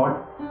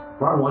 Bar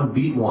 1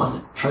 beat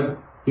 1. Trib.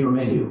 Here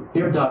menu.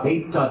 Here dot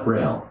 8 dot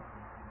braille.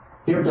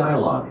 Here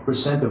dialogue.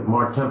 Percent of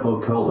mark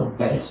tempo colon.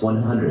 Edit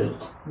 100.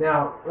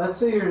 Now, let's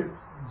say you're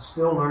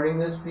still learning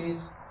this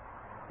piece.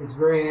 It's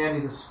very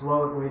handy to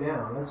slow it way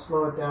down. Let's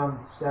slow it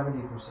down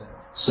 70%.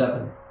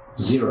 7.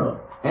 0.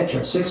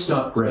 Enter 6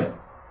 dot braille.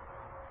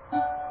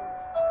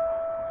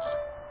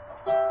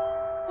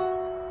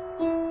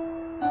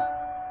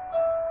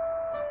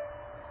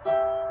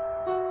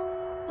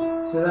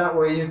 So that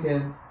way you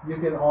can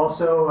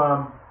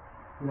also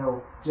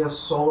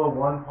just solo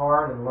one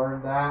part and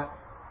learn that.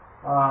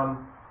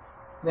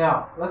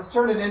 Now let's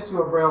turn it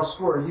into a Braille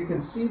score. You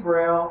can see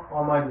Braille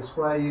on my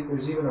display.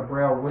 There's even a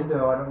Braille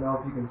window. I don't know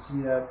if you can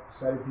see that.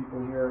 Sighted people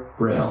here.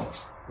 Braille.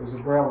 There's a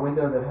Braille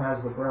window that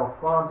has the Braille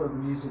font of the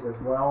music as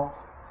well.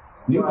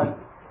 New. But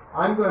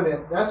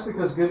that's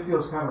because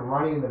Goodfield's kind of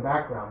running in the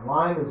background.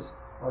 Line is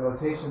a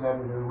notation that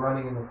is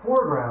running in the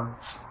foreground.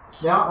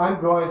 Now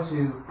I'm going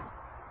to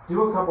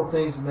do a couple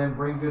things and then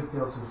bring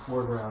Goodfield to the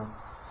foreground.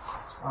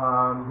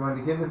 I'm going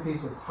to give the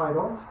piece a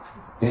title.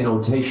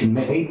 Annotation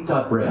 8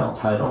 dot braille.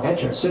 Title.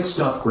 Enter 6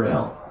 dot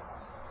braille.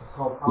 It's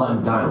called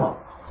Line dialogue.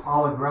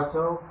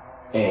 Allegretto.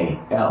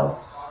 A-L.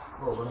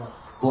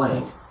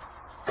 Blank.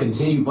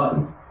 Continue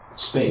button.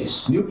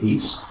 Space. New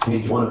piece.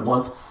 Page 1 of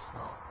 1.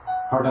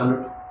 Hard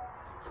under.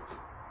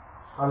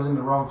 I was in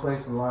the wrong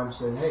place in line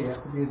saying, hey, you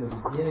have to be at the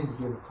beginning to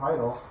give a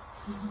title.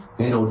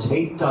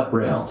 Annotate dot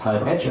braille.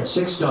 Title. Enter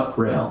 6 dot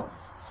braille.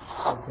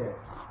 Okay.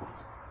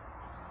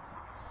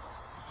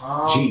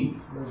 G.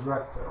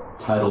 Allegretto.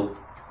 Title.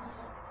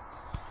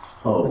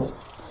 O.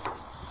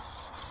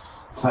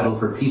 Title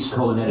for piece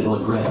colon edit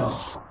Allegretto.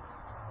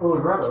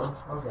 Allegretto?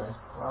 Okay.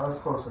 Well, that's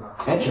close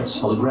enough. Enter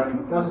Allegretto.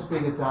 Doesn't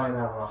speak Italian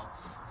that well.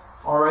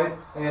 Alright,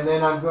 and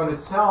then I'm going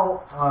to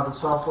tell the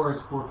software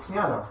it's for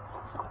piano.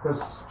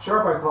 Because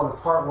Sharp I call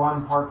it part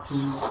 1, part 2.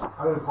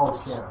 I'm going to call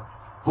it piano.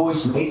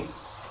 Voice 8.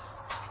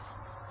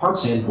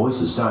 Parts and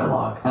voices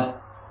dialogue.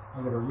 At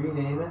I'm going to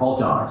rename it.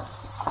 Alt-R.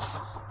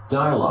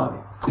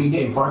 Dialogue.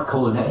 Rename part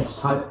colon edit.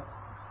 Type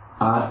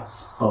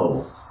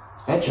I-O.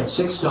 Enter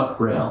 6 dot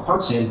braille.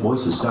 Parts and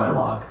voices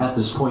dialogue. At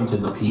this point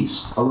in the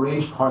piece,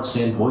 arrange parts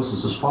and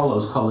voices as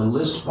follows: colon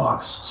list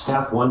box.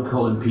 Staff 1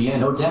 colon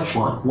piano dash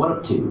 1. 1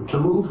 of 2. To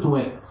move to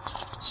it.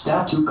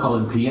 Staff 2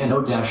 colon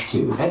piano dash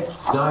 2.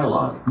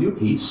 Dialogue. New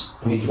piece.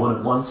 Page 1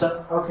 of 1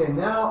 set. Okay,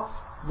 now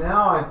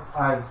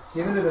I've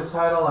given it a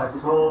title.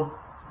 I've told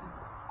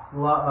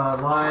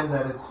line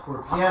that it's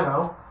for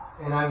piano,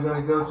 and I'm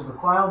going to go to the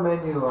file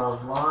menu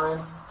of line.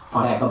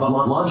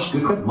 Launch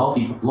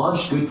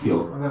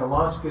Goodfield. I'm going to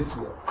launch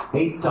Goodfield.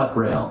 8 dot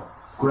braille.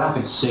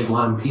 Graphics save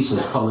line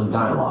pieces colon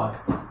dialogue.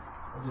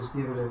 I'll just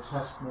give it a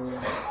test name.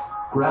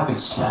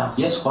 Graphics tab.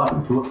 Yes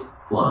button to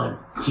line.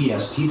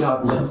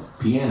 TST.lim.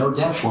 Piano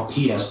dash 1.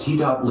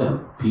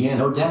 TST.lim.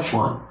 Piano dash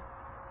 1.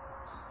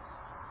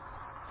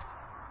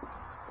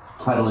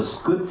 Title is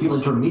Good Feel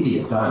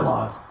Intermediate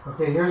Dialogue.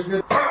 Okay, here's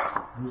Good.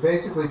 You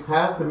basically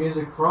pass the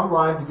music from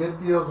Lime to Good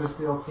Feel. Good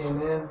Feel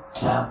came in.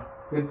 Tab.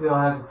 Good Feel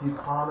has a few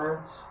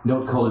comments.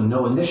 Note colon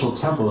no initial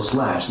tempo /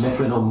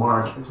 metronome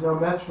mark. There's no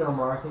metronome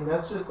marking.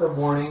 That's just a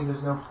warning.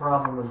 There's no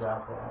problem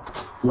about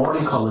that.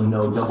 Warning colon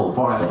no double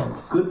bar end.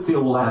 Good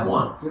Feel will add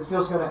one. Good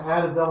Feel's going to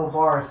add a double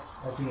bar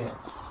at the end.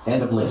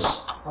 End of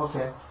list.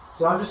 Okay.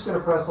 So I'm just going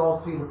to press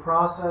Alt-P to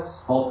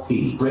process.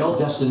 Alt-P. Braille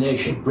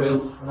destination.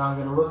 Braille. And I'm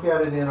going to look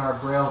at it in our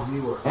Braille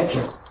viewer.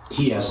 Enter.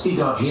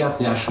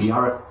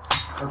 TSD.gf-VR.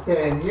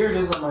 Okay, and here it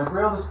is on my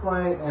Braille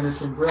display, and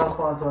it's in Braille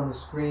font on the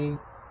screen.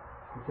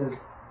 It says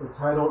the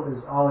title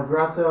is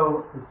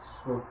Allegretto. It's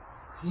for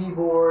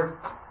keyboard.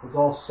 It's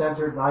all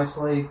centered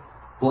nicely.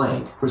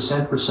 Blank. %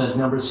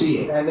 number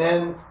C8. And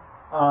then,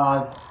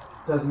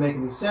 doesn't make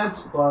any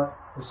sense, but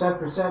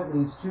 %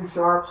 means 2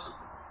 sharps,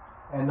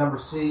 and number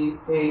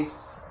C8,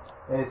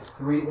 it's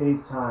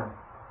 3/8 time.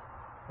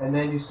 And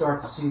then you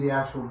start to see the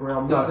actual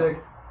Braille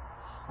music.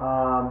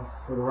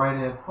 For the right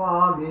hand,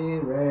 fa, mi,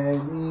 re,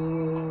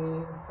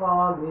 mi,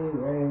 fa, mi,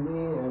 re,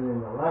 mi, and in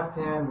the left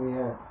hand we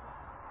have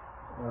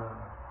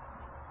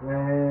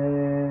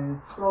re,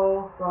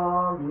 sol,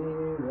 fa,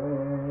 mi,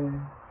 re,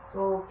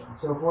 sol, and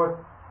so forth.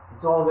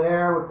 It's all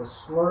there with the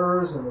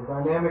slurs and the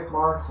dynamic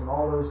marks and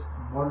all those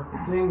wonderful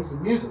things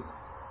in music.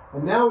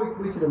 And now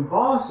we can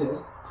emboss it,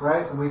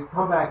 right? And we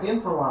come back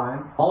into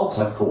Lime. Alt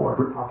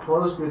F4. I'll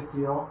close Good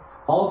Feel.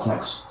 Alt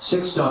X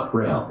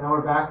 6.Braille. Now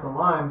we're back to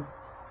Lime.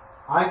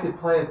 I could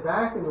play it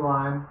back in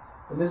Lime,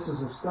 and this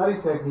is a study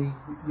technique.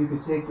 You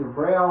could take your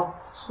Braille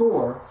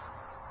score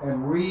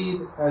and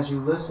read as you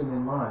listen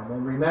in Lime.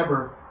 And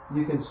remember,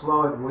 you can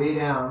slow it way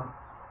down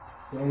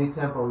to any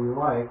tempo you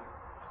like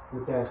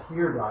with that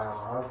here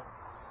dialogue.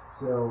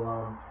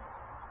 So,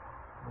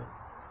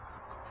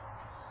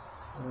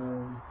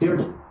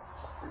 here.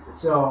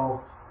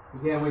 So,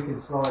 again, we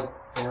can slow it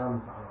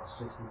down, I don't know,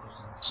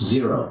 60%.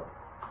 0.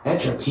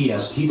 Enter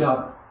TST.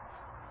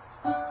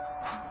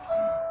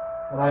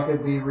 And I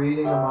could be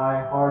reading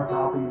my hard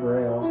copy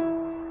Braille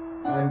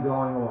and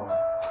going along.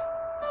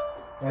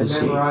 And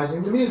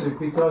memorizing the music,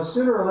 because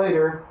sooner or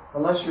later,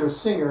 unless you're a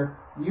singer,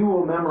 you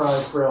will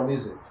memorize Braille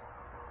music.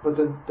 But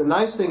the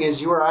nice thing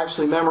is you are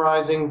actually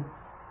memorizing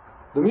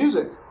the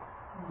music.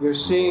 You're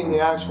seeing the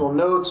actual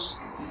notes,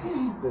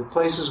 the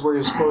places where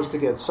you're supposed to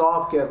get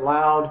soft, get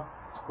loud,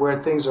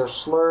 where things are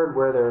slurred,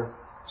 where they're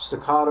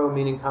staccato,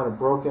 meaning kind of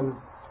broken.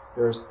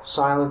 There's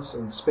silence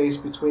and space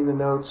between the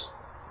notes.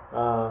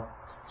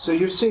 So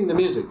you're seeing the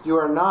music. You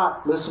are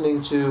not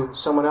listening to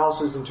someone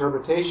else's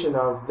interpretation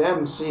of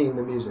them seeing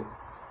the music.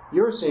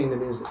 You're seeing the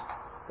music,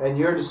 and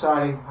you're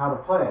deciding how to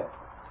play it.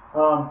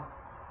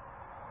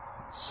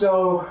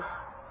 So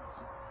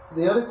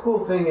the other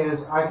cool thing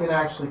is I can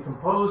actually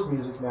compose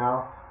music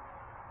now,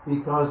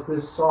 because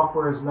this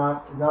software is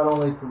not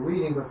only for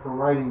reading but for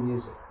writing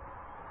music.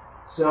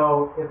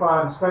 So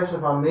especially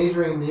if I'm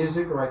majoring in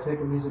music or I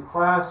take a music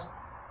class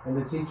and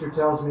the teacher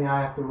tells me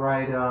I have to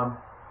write a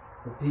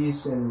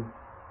piece in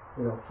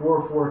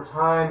 4/4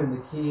 time in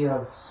the key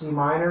of C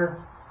minor,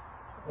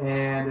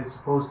 and it's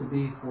supposed to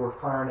be for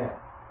clarinet.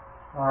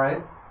 All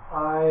right,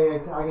 I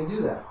can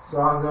do that.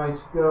 So I'm going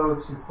to go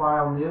to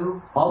File,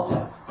 New. Alt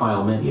F,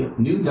 File menu,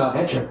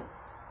 New.Etcher.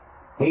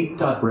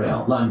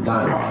 8.Braille, Lime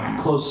dialog,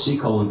 close C:\\,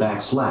 Alt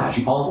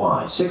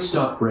Y,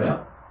 6.Braille.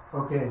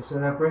 Okay, so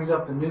that brings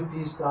up the new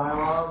piece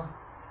dialog,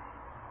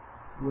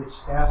 which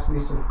asks me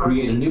some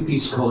questions. Create a new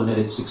piece,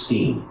 edit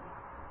 16.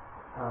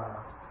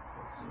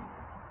 Let's see.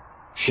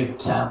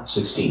 Shift tab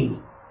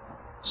 16.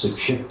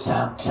 Shift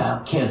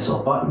tab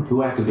cancel button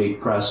to activate,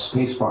 press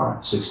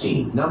spacebar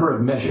 16. Number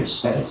of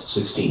measures, edit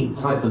 16.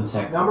 Type and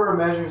text. Number of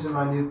measures in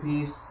my new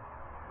piece,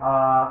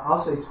 I'll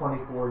say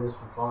 24 just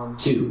for fun.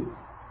 2,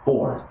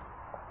 4,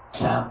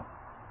 tab.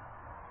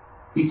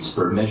 Beats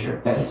per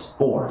measure, edit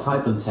 4.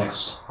 Type and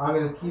text. I'm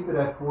going to keep it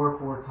at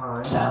 4/4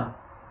 time. Tab.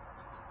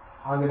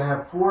 I'm going to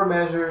have 4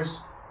 measures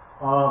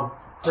of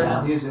print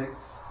Tab. music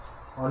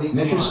on each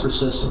Measures line. per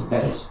system,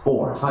 edit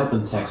 4. Type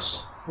and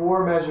text.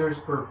 4 measures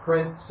per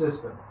print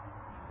system.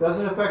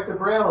 Doesn't affect the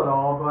Braille at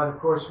all, but of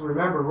course,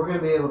 remember, we're going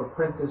to be able to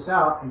print this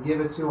out and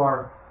give it to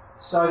our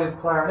sighted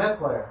clarinet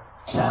player.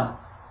 Tab.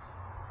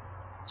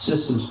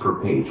 Systems per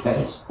page,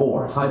 edit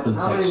 4. Type and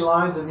How many text.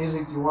 lines of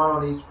music do you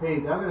want on each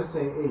page? I'm going to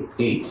say 8.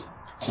 8.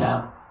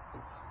 Tab.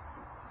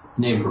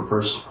 Name for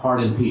first part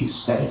and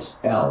piece, edit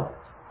L,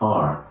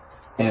 R,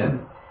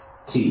 N,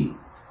 T.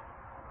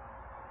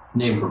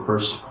 Name for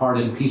first part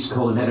and piece,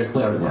 edit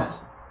clarinet.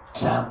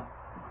 Tab.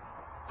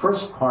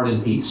 First part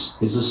and piece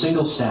is a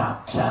single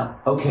staff. Tab.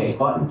 OK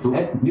button to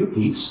edit new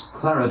piece,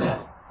 clarinet.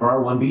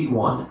 R1 beat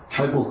 1,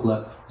 triple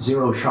clef,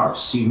 0 sharp,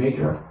 C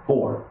major,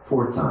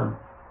 4/4 time.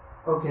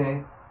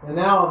 Okay, and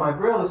now on my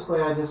Braille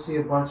display, I just see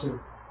a bunch of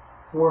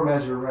 4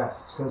 measure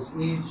rests, because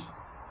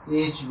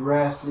each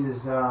rest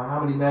is how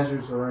many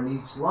measures are on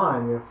each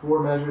line. We have 4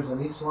 measures on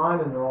each line,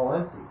 and they're all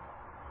empty.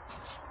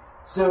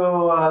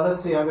 So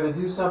let's see, I'm going to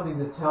do something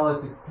to tell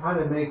it to kind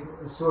of make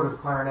a sort of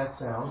clarinet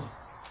sound.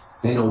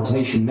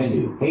 Annotation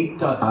menu,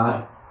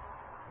 8.I.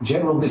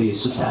 General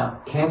videos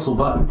tab. Cancel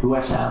button to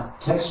X tab.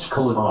 Text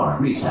R.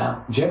 Re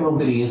tab. General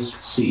videos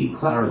C.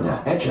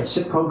 Clarinet. Enter.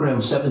 Sit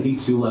program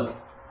 72 left.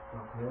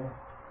 Okay.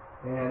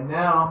 And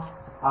now,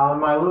 on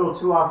my little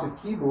 2-octave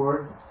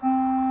keyboard,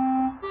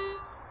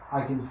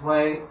 I can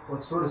play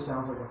what sort of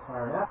sounds like a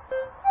clarinet.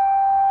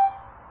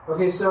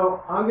 Okay,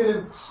 so I'm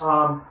going to,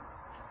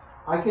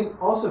 I can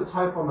also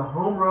type on the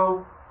home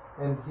row,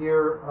 and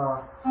here,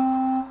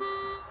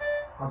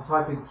 I'm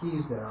typing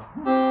keys now.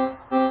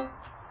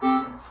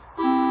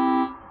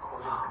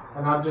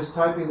 And I'm just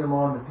typing them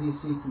on the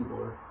PC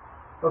keyboard.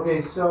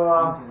 Okay, so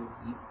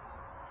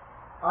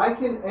I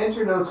can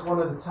enter notes one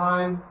at a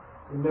time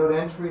in note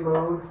entry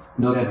mode.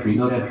 Note entry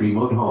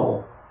mode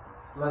whole.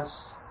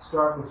 Let's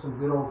start with some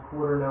good old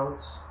quarter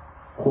notes.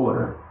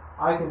 Quarter.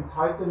 I can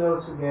type the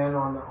notes again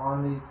on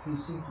the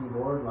PC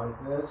keyboard like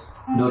this.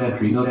 Note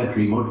entry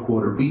mode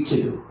quarter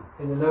B2.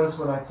 And you notice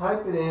when I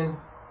type it in,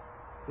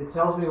 it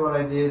tells me what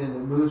I did and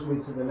it moves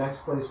me to the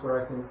next place where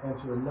I can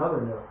enter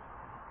another note.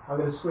 I'm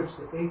going to switch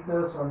to 8th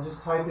notes. I'm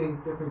just typing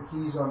different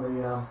keys on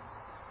the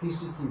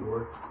PC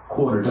keyboard.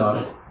 Quarter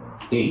dotted.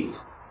 8th.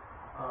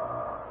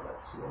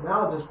 Let's see.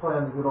 Now I'll just play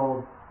on the good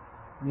old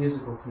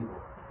musical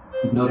keyboard.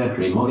 Note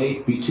entry mode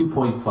 8th beat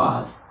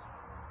 2.5.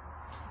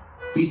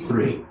 Beat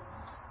 3.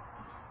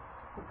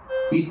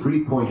 Beat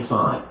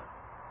 3.5.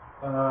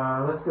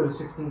 Let's go to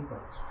 16th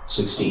notes.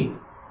 16th.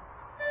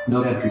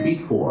 Note entry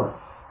beat 4.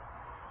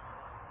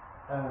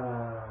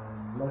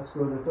 Let's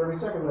go to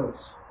 32nd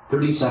notes.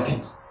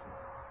 32nd.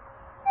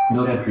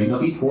 Note entry no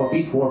beat 4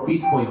 beat 4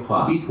 beat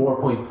 0.5 beat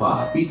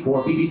 4.5 beat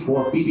 4 beat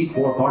 4 beat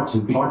 4 part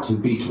 2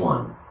 beat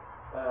 1.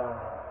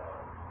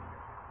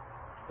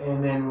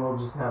 And then we'll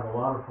just have a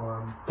lot of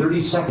fun.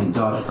 32nd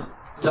dotted.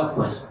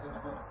 Doublet.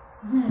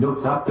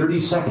 Note dot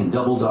 32nd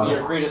double This is dotted.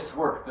 your greatest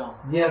work, Bill.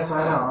 Yes,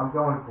 I know. I'm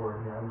going for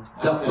it here.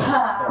 Doublet.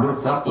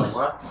 Note doublet.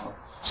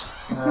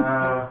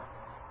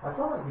 I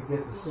thought I could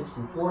get to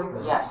 64th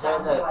notes.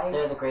 Yeah,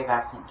 they're the grave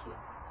accent key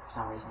for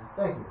some reason.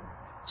 Thank you.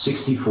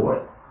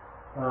 64th.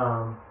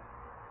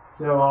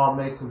 So I'll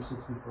make some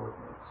 64th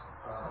notes.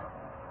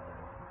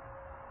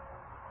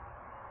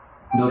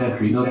 Note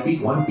entry note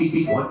beat 1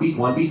 beat 1 beat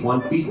 1 beat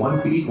 1 beat 1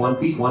 beat 1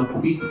 beat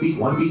 1 beat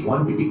 1 beat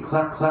 1 beat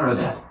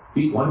clarinet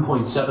beat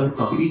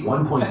 1.75 beat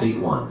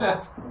 1.81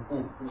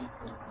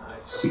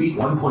 beat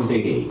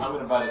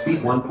 1.88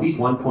 beat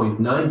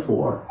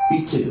 1.94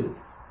 beat 2.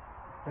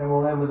 And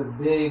we'll end with a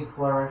big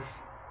flourish.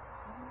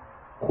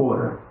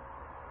 Quarter.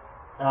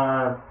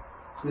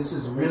 This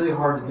is really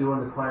hard to do on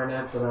the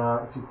clarinet,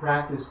 but if you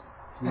practice,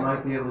 you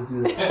might be able to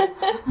do that.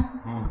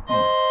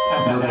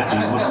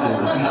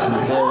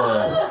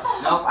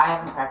 Nope, I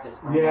haven't practiced.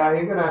 Yeah,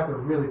 you're gonna have to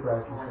really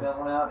practice. Work that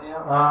one out,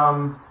 yeah.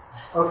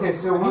 Okay,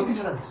 so you can do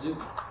it on Zoom.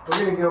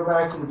 We're gonna go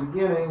back to the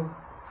beginning.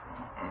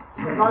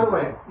 And by the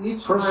way,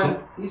 each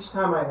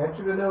time I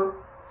enter a note,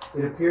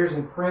 it appears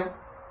in print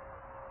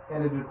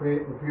and it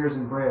appears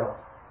in Braille.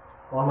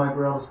 On my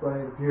Braille display,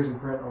 it appears in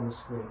print on the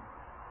screen.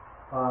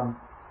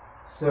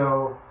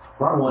 So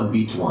bar 1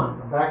 beat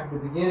 1. Back at the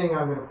beginning,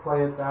 I'm going to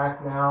play it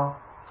back now.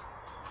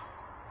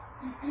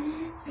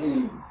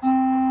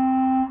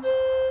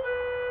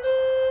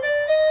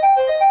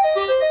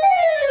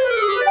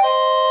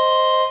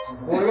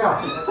 There we go.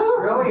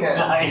 Brilliant.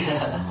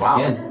 Nice. Wow.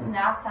 That does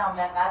not sound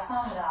bad. That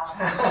sounded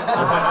awesome.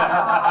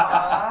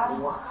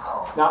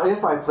 Wow. Now,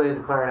 if I played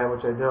the clarinet,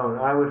 which I don't,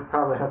 I would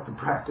probably have to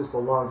practice a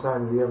long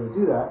time to be able to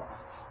do that.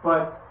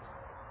 But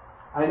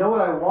I know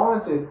what I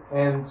wanted,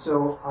 and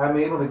so I'm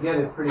able to get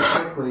it pretty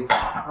quickly.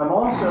 I'm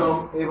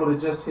also able to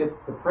just hit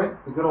the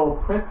good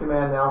old print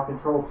command now,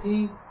 Control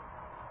P,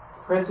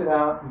 print it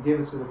out, and give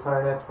it to the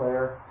clarinet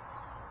player.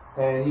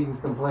 And he can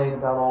complain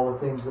about all the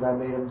things that I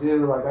made him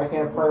do. Like, I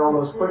can't play all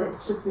those quick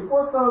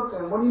 64th notes,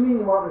 and what do you mean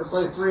you want me to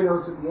play 3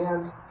 notes at the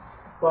end?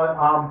 But,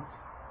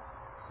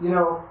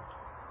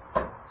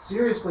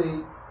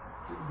 seriously,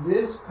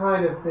 this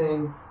kind of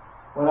thing,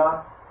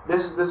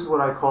 this is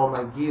what I call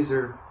my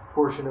geezer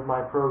portion of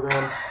my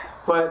program.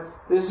 But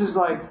this is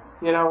like,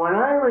 when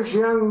I was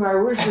young, I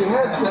wish we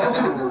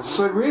had.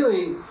 But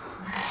really,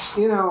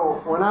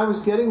 when I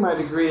was getting my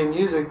degree in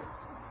music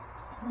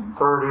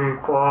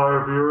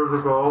 35 years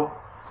ago,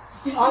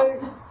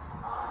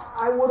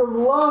 I would have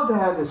loved to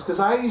have this, because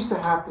I used to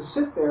have to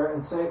sit there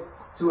and say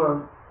to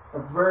a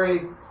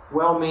very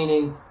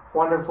well-meaning,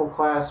 wonderful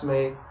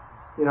classmate,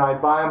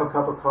 I'd buy him a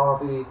cup of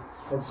coffee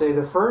and say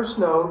the first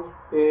note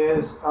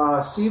is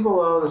C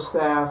below the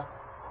staff,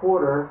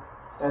 quarter,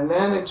 and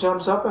then it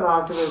jumps up an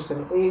octave, it's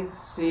an 8th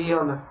C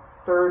on the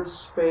 3rd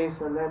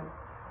space, and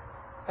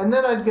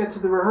then I'd get to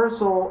the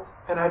rehearsal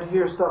and I'd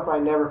hear stuff I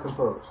never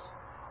composed,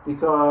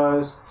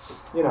 because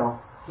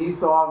he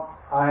thought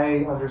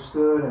I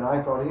understood and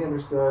I thought he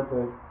understood,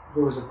 but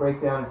there was a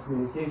breakdown in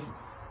communication.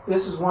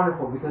 This is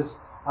wonderful because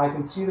I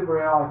can see the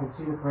Braille, I can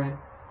see the print.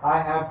 I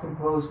have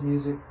composed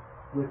music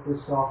with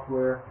this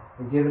software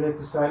and given it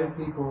to sighted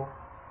people,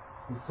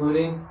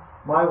 including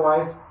my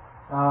wife,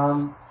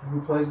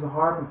 who plays the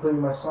harp,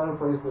 including my son who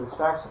plays the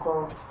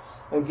saxophone,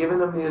 and given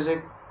them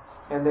music,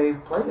 and they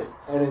played it.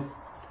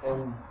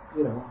 And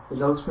the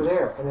notes were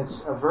there. And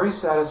it's a very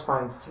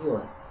satisfying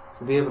feeling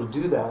to be able to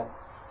do that.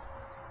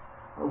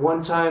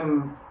 One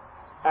time,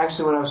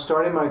 actually, when I was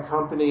starting my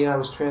company and I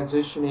was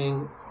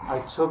transitioning, I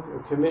took a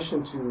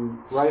commission to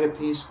write a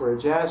piece for a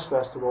jazz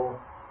festival,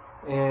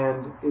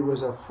 and it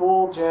was a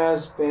full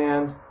jazz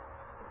band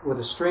with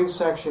a string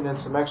section and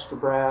some extra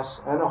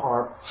brass and a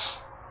harp.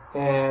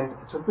 And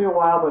it took me a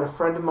while, but a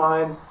friend of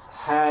mine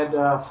had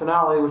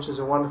Finale, which is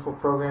a wonderful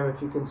program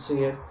if you can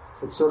see it.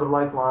 It's sort of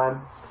like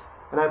Lime.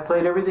 And I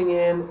played everything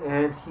in,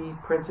 and he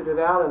printed it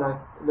out, and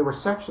there were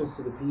sections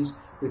to the piece.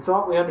 We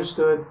thought we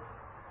understood.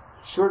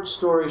 Short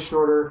story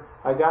shorter,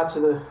 I got to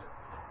the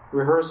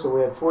rehearsal.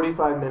 We had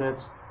 45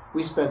 minutes.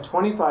 We spent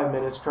 25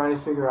 minutes trying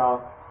to figure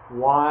out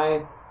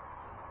why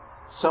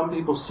some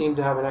people seem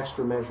to have an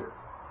extra measure.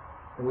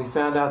 And we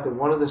found out that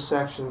one of the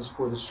sections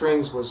for the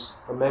strings was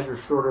a measure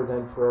shorter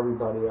than for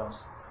everybody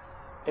else.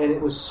 And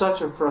it was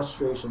such a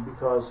frustration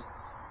because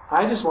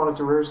I just wanted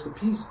to rehearse the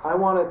piece. I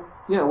wanted,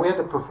 we had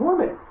to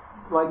perform it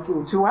like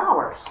in 2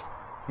 hours.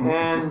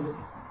 And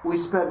we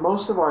spent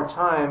most of our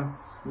time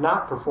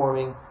not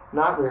performing,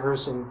 not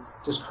rehearsing,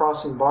 just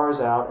crossing bars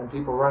out and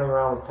people running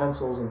around with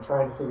pencils and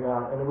trying to figure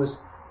out. And it was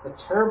a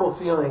terrible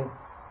feeling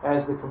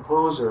as the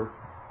composer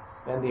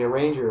and the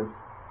arranger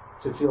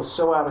to feel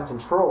so out of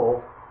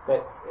control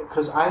that,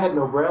 because I had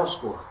no Braille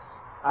score.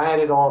 I had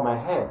it all in my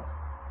head.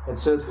 And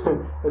so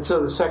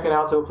the second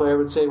alto player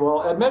would say,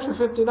 well, at measure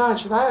 59,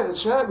 should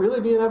that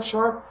really be an F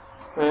sharp?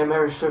 And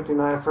measure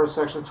 59, first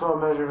section,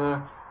 12 measure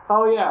there.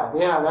 Oh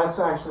yeah, that's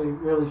actually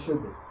really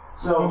should be.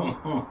 So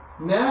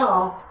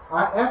now,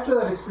 after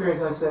that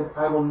experience, I said,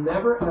 I will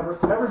never,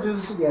 ever do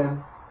this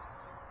again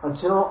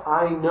until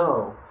I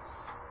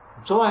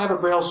have a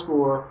Braille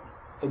score,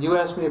 and you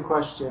ask me a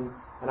question,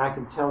 and I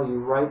can tell you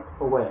right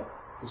away.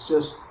 It's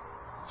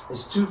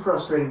too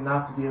frustrating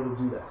not to be able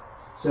to do that.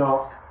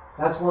 So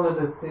that's one of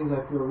the things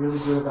I feel really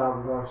good about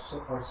with our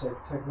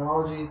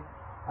technology.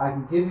 I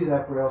can give you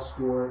that Braille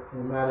score in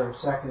a matter of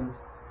seconds,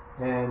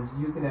 and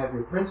you can have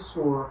your print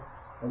score,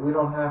 and we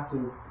don't have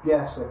to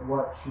guess at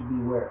what should be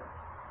where.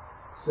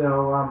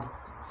 So,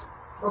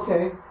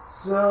 okay,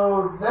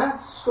 so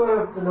that's sort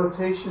of the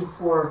notation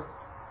for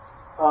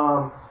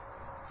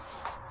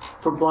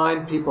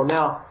blind people.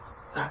 Now,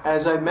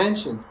 as I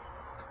mentioned,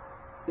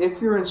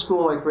 if you're in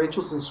school like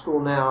Rachel's in school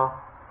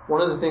now,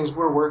 one of the things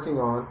we're working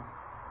on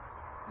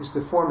is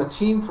to form a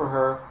team for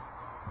her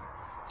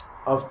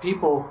of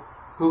people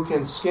who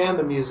can scan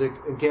the music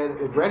and get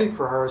it ready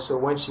for her, so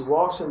when she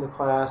walks into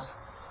class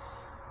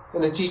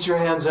and the teacher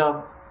hands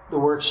out the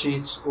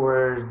worksheets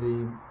or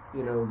the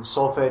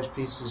solfege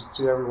pieces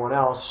to everyone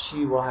else,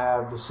 she will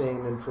have the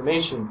same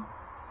information,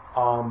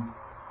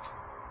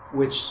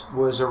 which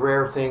was a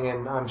rare thing,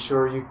 and I'm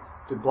sure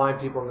the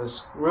blind people in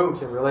this room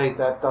can relate.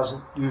 That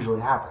doesn't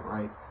usually happen,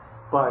 right?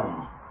 But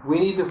we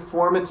need to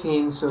form a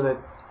team so that,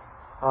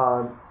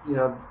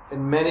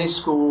 in many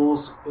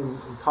schools, in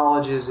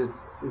colleges,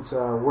 it's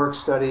a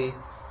work-study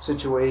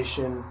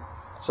situation,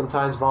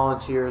 sometimes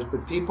volunteers,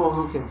 but people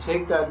who can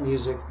take that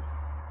music,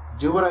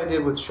 do what I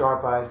did with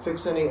SharpEye,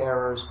 fix any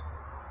errors,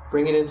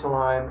 bring it into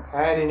Lime,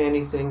 add in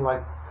anything,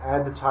 like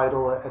add the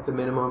title at the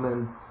minimum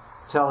and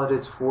tell it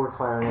it's for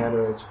clarinet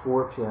or it's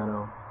for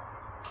piano,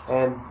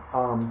 and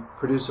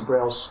produce a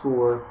Braille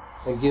score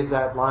and give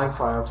that Lime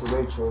file to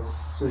Rachel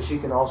so she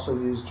can also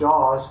use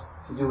JAWS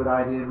to do what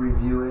I did,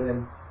 review it,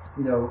 and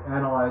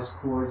analyze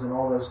chords and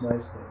all those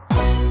nice things.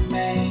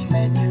 Main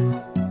menu.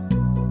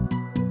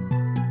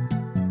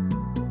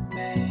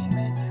 Main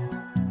menu.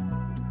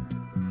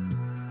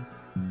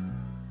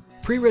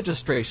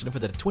 Pre-registration for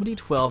the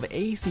 2012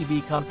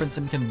 ACB Conference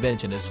and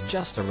Convention is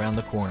just around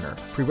the corner.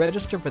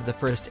 Pre-register for the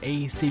first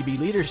ACB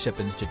Leadership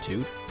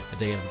Institute, a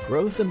day of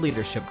growth and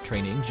leadership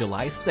training,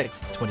 July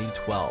 6,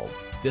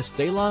 2012. This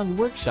day-long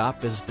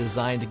workshop is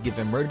designed to give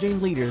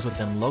emerging leaders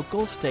within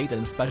local, state,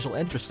 and special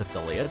interest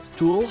affiliates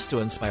tools to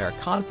inspire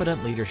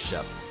confident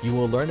leadership. You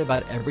will learn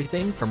about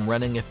everything from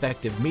running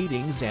effective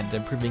meetings and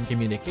improving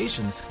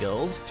communication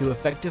skills to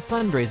effective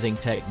fundraising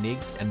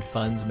techniques and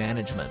funds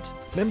management.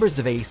 Members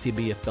of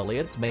ACB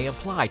affiliates may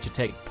apply to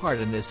take part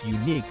in this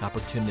unique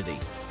opportunity.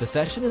 The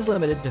session is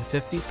limited to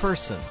 50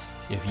 persons.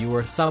 If you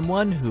are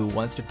someone who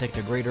wants to take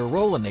a greater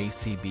role in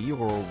ACB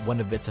or one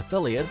of its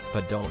affiliates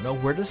but don't know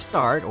where to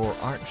start or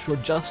aren't sure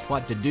just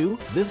what to do,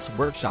 this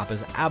workshop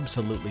is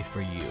absolutely for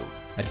you.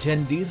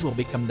 Attendees will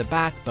become the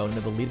backbone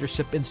of the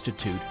Leadership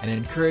Institute and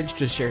encouraged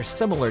to share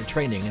similar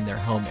training in their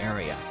home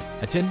area.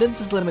 Attendance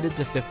is limited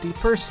to 50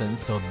 persons,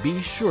 so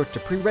be sure to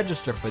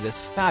pre-register for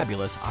this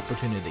fabulous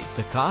opportunity.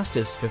 The cost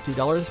is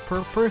 $50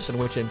 per person,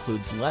 which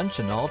includes lunch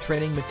and all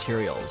training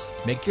materials.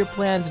 Make your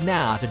plans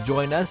now to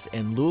join us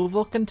in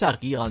Louisville,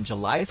 Kentucky on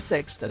July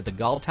 6th at the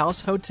Galt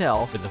House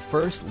Hotel for the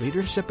first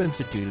Leadership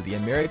Institute of the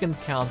American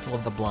Council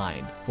of the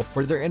Blind. For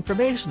further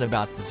information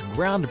about this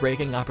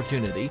groundbreaking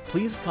opportunity,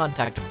 please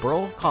contact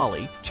Burl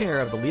Colley, Chair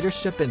of the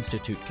Leadership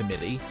Institute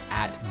Committee,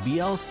 at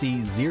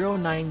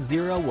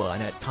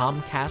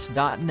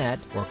blc0901@comcast.net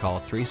or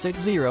call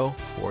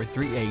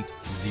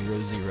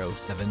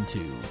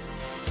 360-438-0072.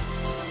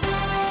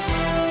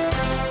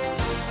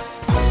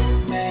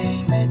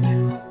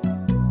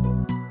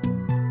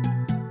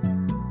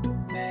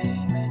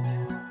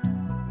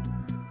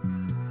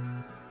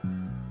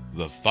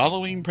 The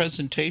following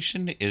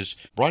presentation is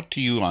brought to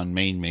you on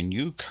Main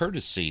Menu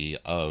courtesy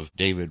of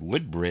David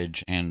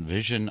Woodbridge and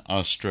Vision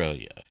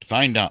Australia. To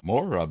find out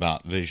more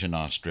about Vision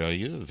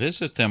Australia,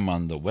 visit them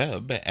on the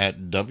web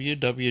at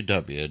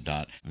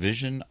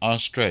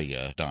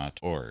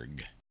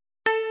www.visionaustralia.org.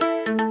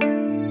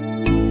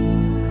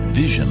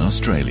 Vision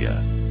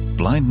Australia.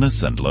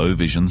 Blindness and low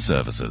vision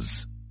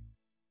services.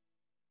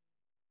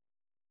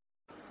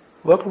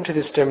 Welcome to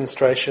this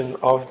demonstration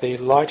of the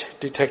light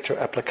detector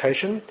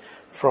application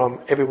from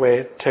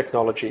Everywhere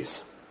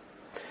Technologies.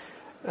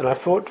 And I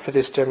thought for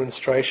this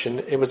demonstration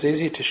it was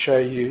easy to show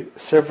you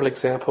several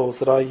examples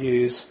that I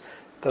use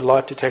the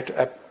light detector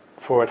app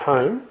for at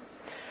home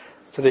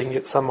so that you can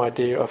get some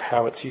idea of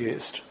how it's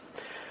used.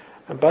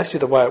 And basically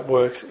the way it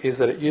works is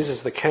that it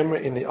uses the camera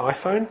in the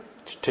iPhone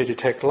to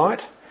detect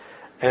light,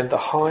 and the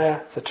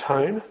higher the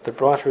tone, the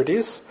brighter it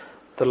is,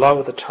 the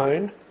lower the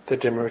tone, the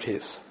dimmer it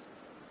is.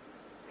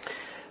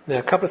 Now,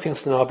 a couple of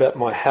things to know about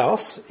my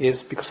house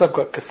is because I've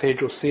got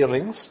cathedral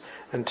ceilings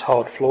and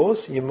tiled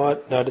floors, you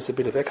might notice a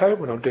bit of echo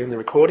when I'm doing the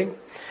recording.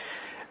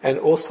 And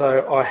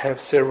also I have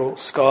several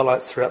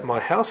skylights throughout my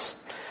house,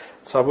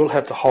 so I will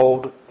have to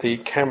hold the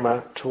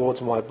camera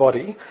towards my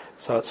body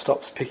so it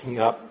stops picking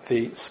up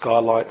the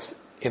skylights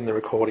in the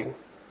recording.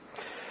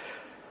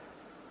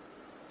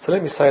 So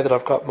let me say that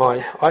I've got my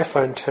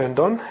iPhone turned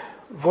on,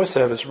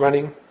 VoiceOver's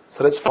running,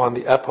 so let's find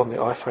the app on the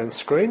iPhone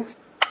screen.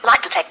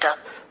 Light detector.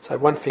 So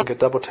one finger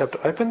double tap to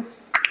open.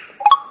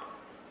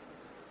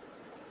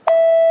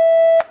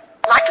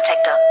 Light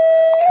detector.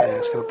 Okay, I'm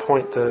just going to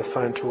point the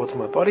phone towards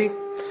my body.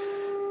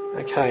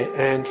 Okay,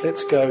 and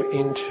let's go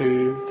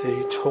into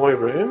the toy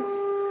room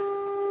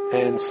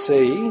and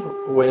see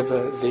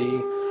whether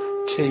the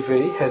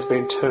TV has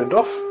been turned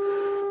off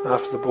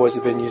after the boys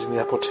have been using the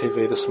Apple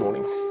TV this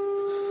morning.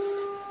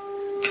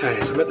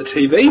 Okay, so I'm at the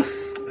TV,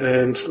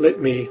 and let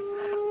me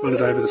run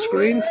it over the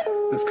screen.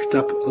 It's picked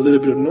up a little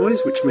bit of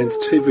noise, which means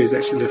the TV is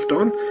actually left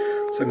on.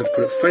 So I'm going to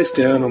put it face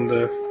down on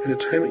the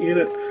entertainment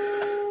unit,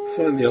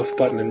 find the off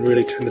button and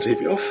really turn the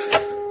TV off.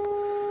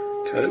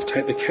 Okay, let's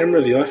take the camera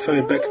of the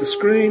iPhone back to the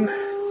screen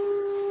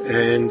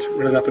and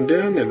run it up and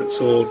down, and it's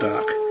all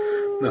dark.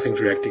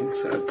 Nothing's reacting.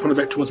 So point it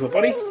back towards my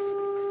body.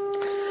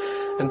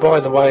 And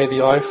by the way, the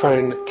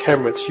iPhone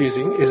camera it's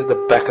using is at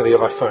the back of the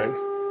iPhone.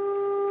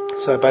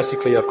 So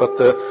basically I've got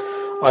the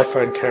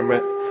iPhone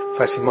camera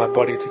facing my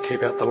body to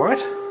keep out the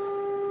light.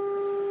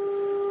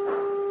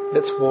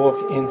 Let's walk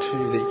into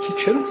the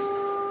kitchen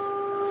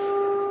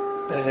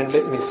and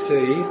let me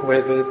see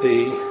whether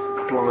the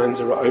blinds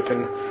are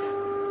open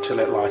to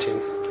let light in.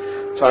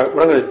 So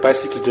what I'm going to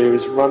basically do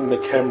is run the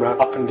camera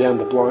up and down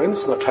the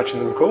blinds, not touching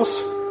them of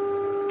course,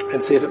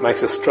 and see if it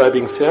makes a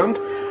strobing sound,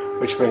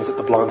 which means that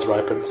the blinds are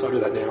open. So I'll do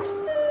that now.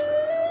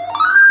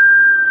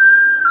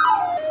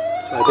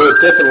 So they're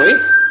definitely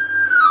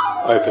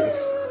open.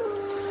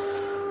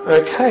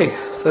 Okay,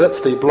 so that's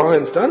the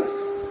blinds done.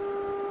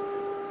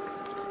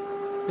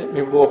 Let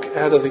me walk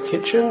out of the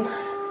kitchen,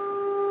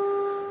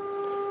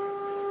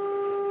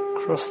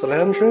 across the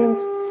lounge room,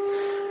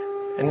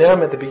 and now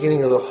I'm at the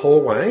beginning of the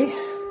hallway,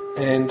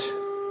 and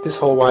this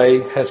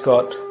hallway has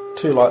got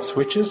two light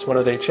switches, one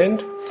at each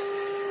end,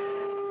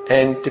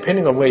 and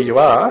depending on where you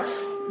are,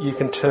 you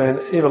can turn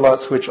either light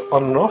switch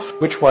on and off.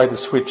 Which way the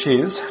switch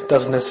is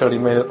doesn't necessarily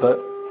mean that the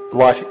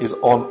light is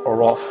on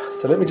or off.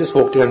 So let me just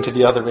walk down to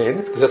the other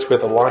end, because that's where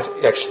the light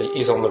actually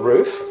is on the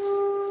roof.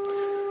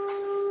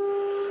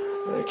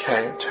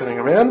 Okay, turning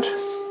around.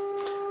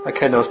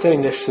 Okay, now I'm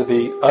standing next to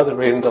the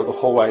other end of the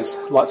hallway's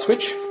light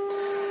switch.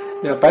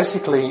 Now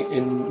basically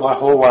in my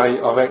hallway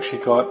I've actually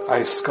got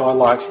a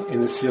skylight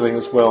in the ceiling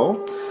as well.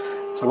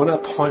 So when I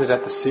point it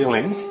at the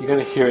ceiling, you're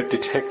going to hear it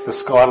detect the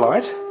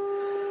skylight,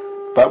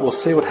 but we'll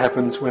see what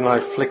happens when I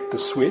flick the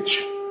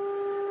switch,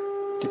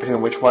 depending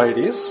on which way it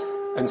is,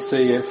 and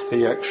see if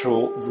the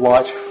actual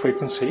light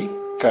frequency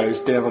goes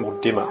down or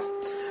dimmer.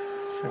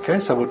 Okay,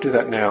 so we'll do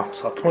that now.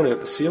 So I point it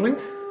at the ceiling.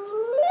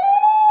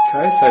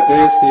 Okay, so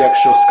there's the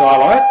actual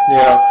skylight.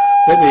 Now,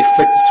 let me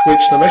flick the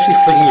switch, and I'm actually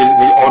flicking it in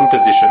the on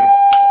position.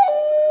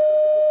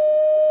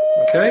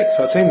 Okay,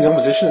 so it's in the on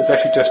position, it's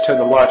actually just turned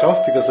the light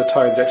off because the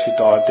tone's actually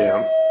died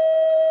down.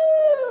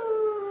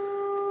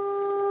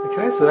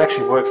 Okay, so it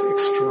actually works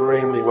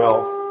extremely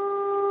well.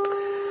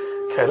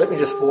 Okay, let me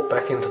just walk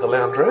back into the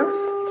lounge room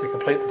to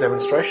complete the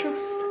demonstration.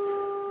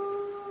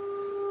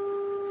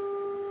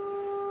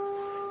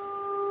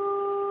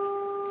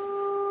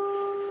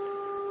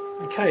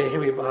 Okay, here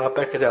we are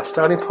back at our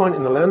starting point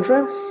in the lounge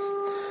room.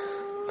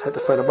 Take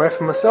the phone away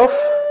from myself.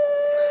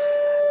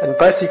 And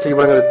basically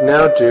what I'm going to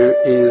now do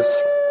is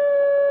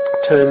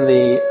turn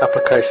the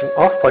application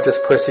off by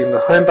just pressing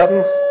the home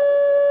button.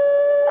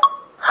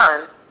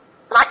 Home.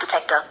 Light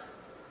detector.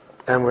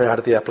 And we're out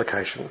of the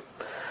application.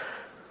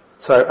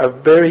 So a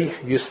very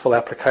useful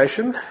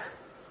application.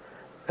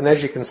 And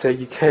as you can see,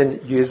 you can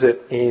use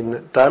it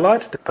in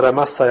daylight, but I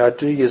must say I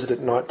do use it at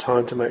night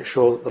time to make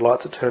sure that the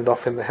lights are turned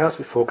off in the house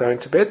before going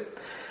to bed.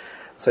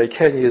 So you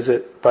can use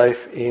it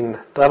both in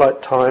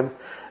daylight time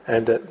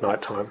and at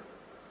night time.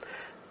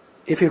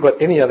 If you've got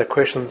any other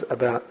questions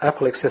about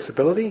Apple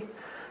accessibility,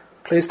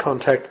 please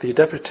contact the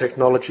Adaptive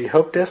Technology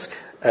Help Desk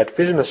at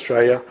Vision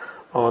Australia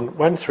on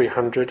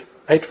 1300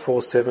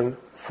 847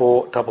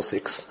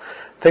 466.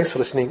 Thanks for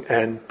listening,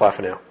 and bye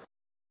for now.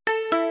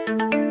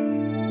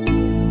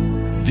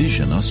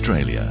 Vision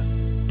Australia.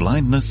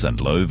 Blindness and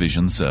low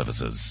vision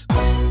services.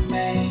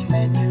 Main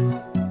menu.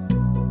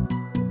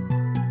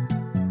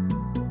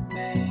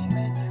 Main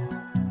menu.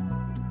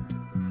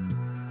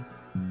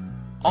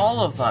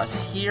 All of us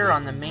here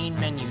on the Main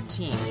Menu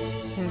team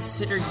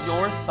consider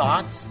your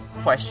thoughts,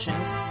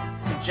 questions,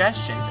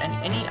 suggestions, and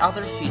any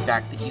other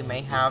feedback that you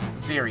may have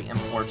very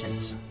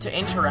important. To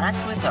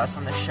interact with us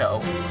on the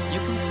show,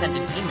 you can send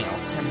an email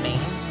to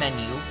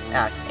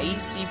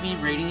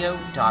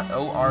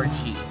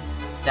mainmenu@acbradio.org.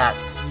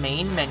 That's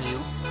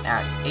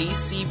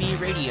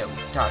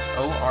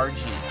mainmenu@acbradio.org.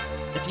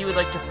 If you would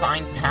like to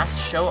find past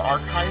show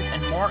archives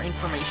and more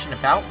information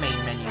about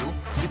Main Menu,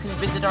 you can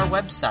visit our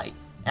website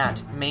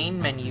at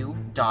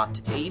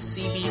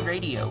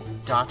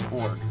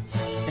mainmenu.acbradio.org.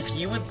 If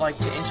you would like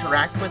to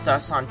interact with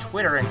us on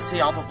Twitter and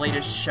see all the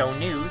latest show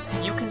news,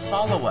 you can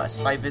follow us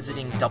by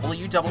visiting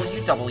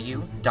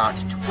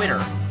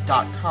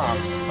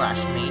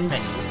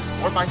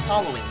www.twitter.com/mainmenu or by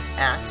following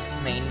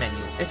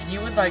 @mainmenu. If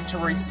you would like to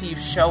receive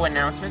show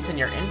announcements in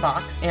your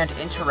inbox and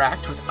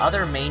interact with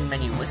other Main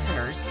Menu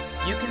listeners,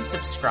 you can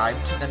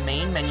subscribe to the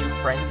Main Menu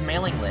Friends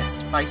mailing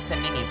list by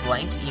sending a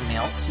blank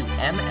email to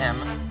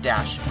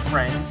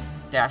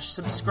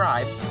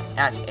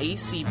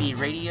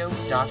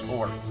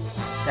mm-friends-subscribe@acbradio.org.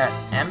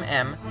 That's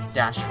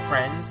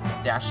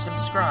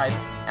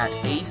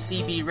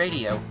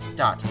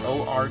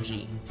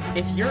mm-subscribe@acbradio.org.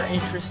 If you're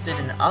interested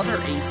in other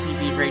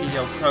ACB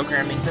Radio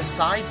programming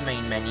besides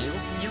Main Menu,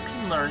 you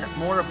can learn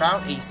more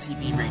about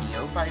ACB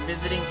Radio by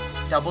visiting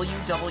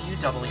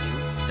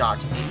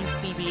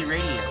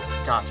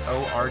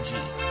www.acbradio.org.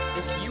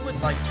 If you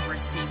would like to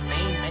receive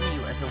Main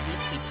Menu as a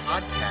weekly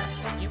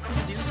podcast, you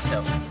can do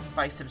so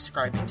by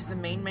subscribing to the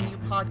Main Menu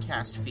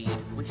podcast feed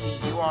with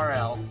the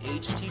URL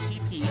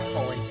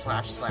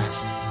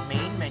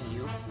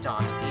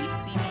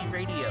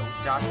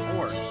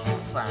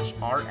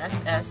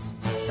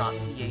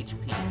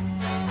http://mainmenu.acbradio.org/rss.php.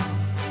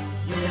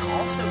 You can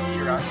also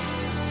hear us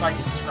by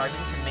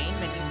subscribing to Main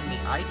Menu in the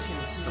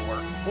iTunes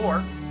Store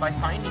or by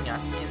finding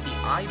us in the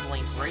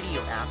iBlink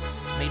radio app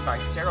made by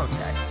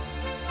Serotech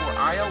for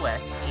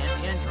iOS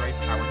and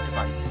Android-powered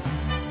devices.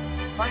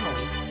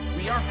 Finally,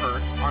 we are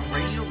heard on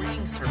radio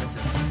reading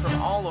services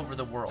from all over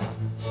the world.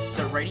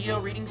 The radio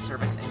reading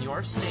service in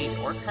your state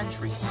or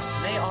country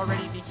may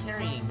already be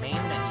carrying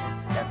Main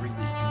Menu every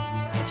week.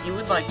 If you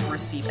would like to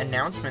receive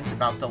announcements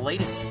about the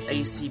latest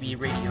ACB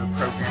radio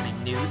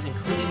programming news,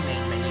 including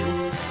Main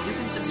Menu, you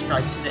can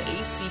subscribe to the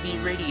ACB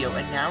Radio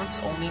Announce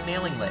Only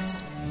mailing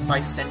list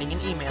by sending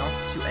an email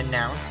to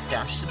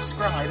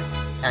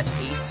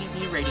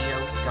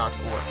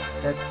announce-subscribe@acbradio.org.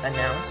 That's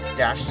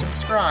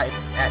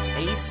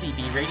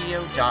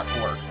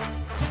announce-subscribe@acbradio.org.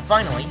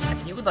 Finally,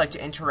 if you would like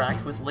to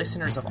interact with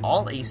listeners of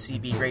all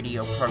ACB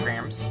radio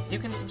programs, you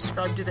can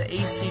subscribe to the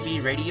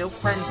ACB Radio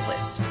Friends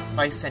list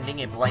by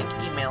sending a blank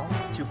email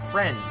to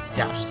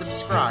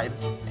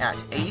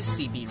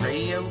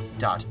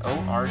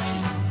friends-subscribe@acbradio.org.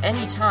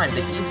 Anytime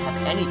that you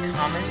have any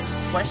comments,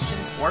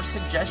 questions, or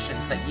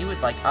suggestions that you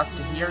would like us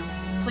to hear,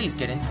 please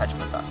get in touch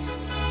with us.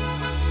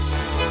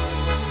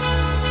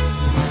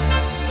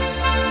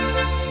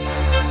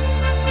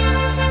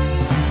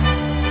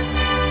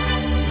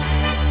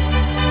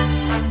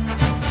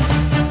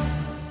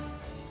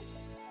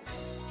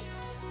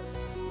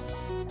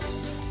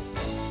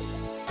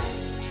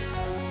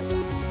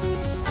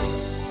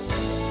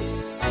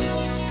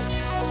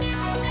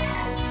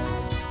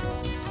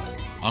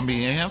 On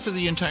behalf of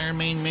the entire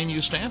Main Menu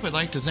staff, I'd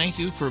like to thank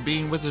you for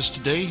being with us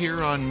today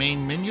here on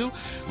Main Menu.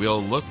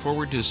 We'll look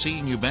forward to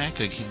seeing you back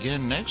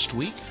again next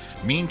week.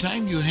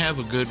 Meantime, you have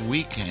a good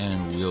week,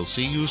 and we'll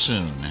see you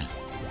soon.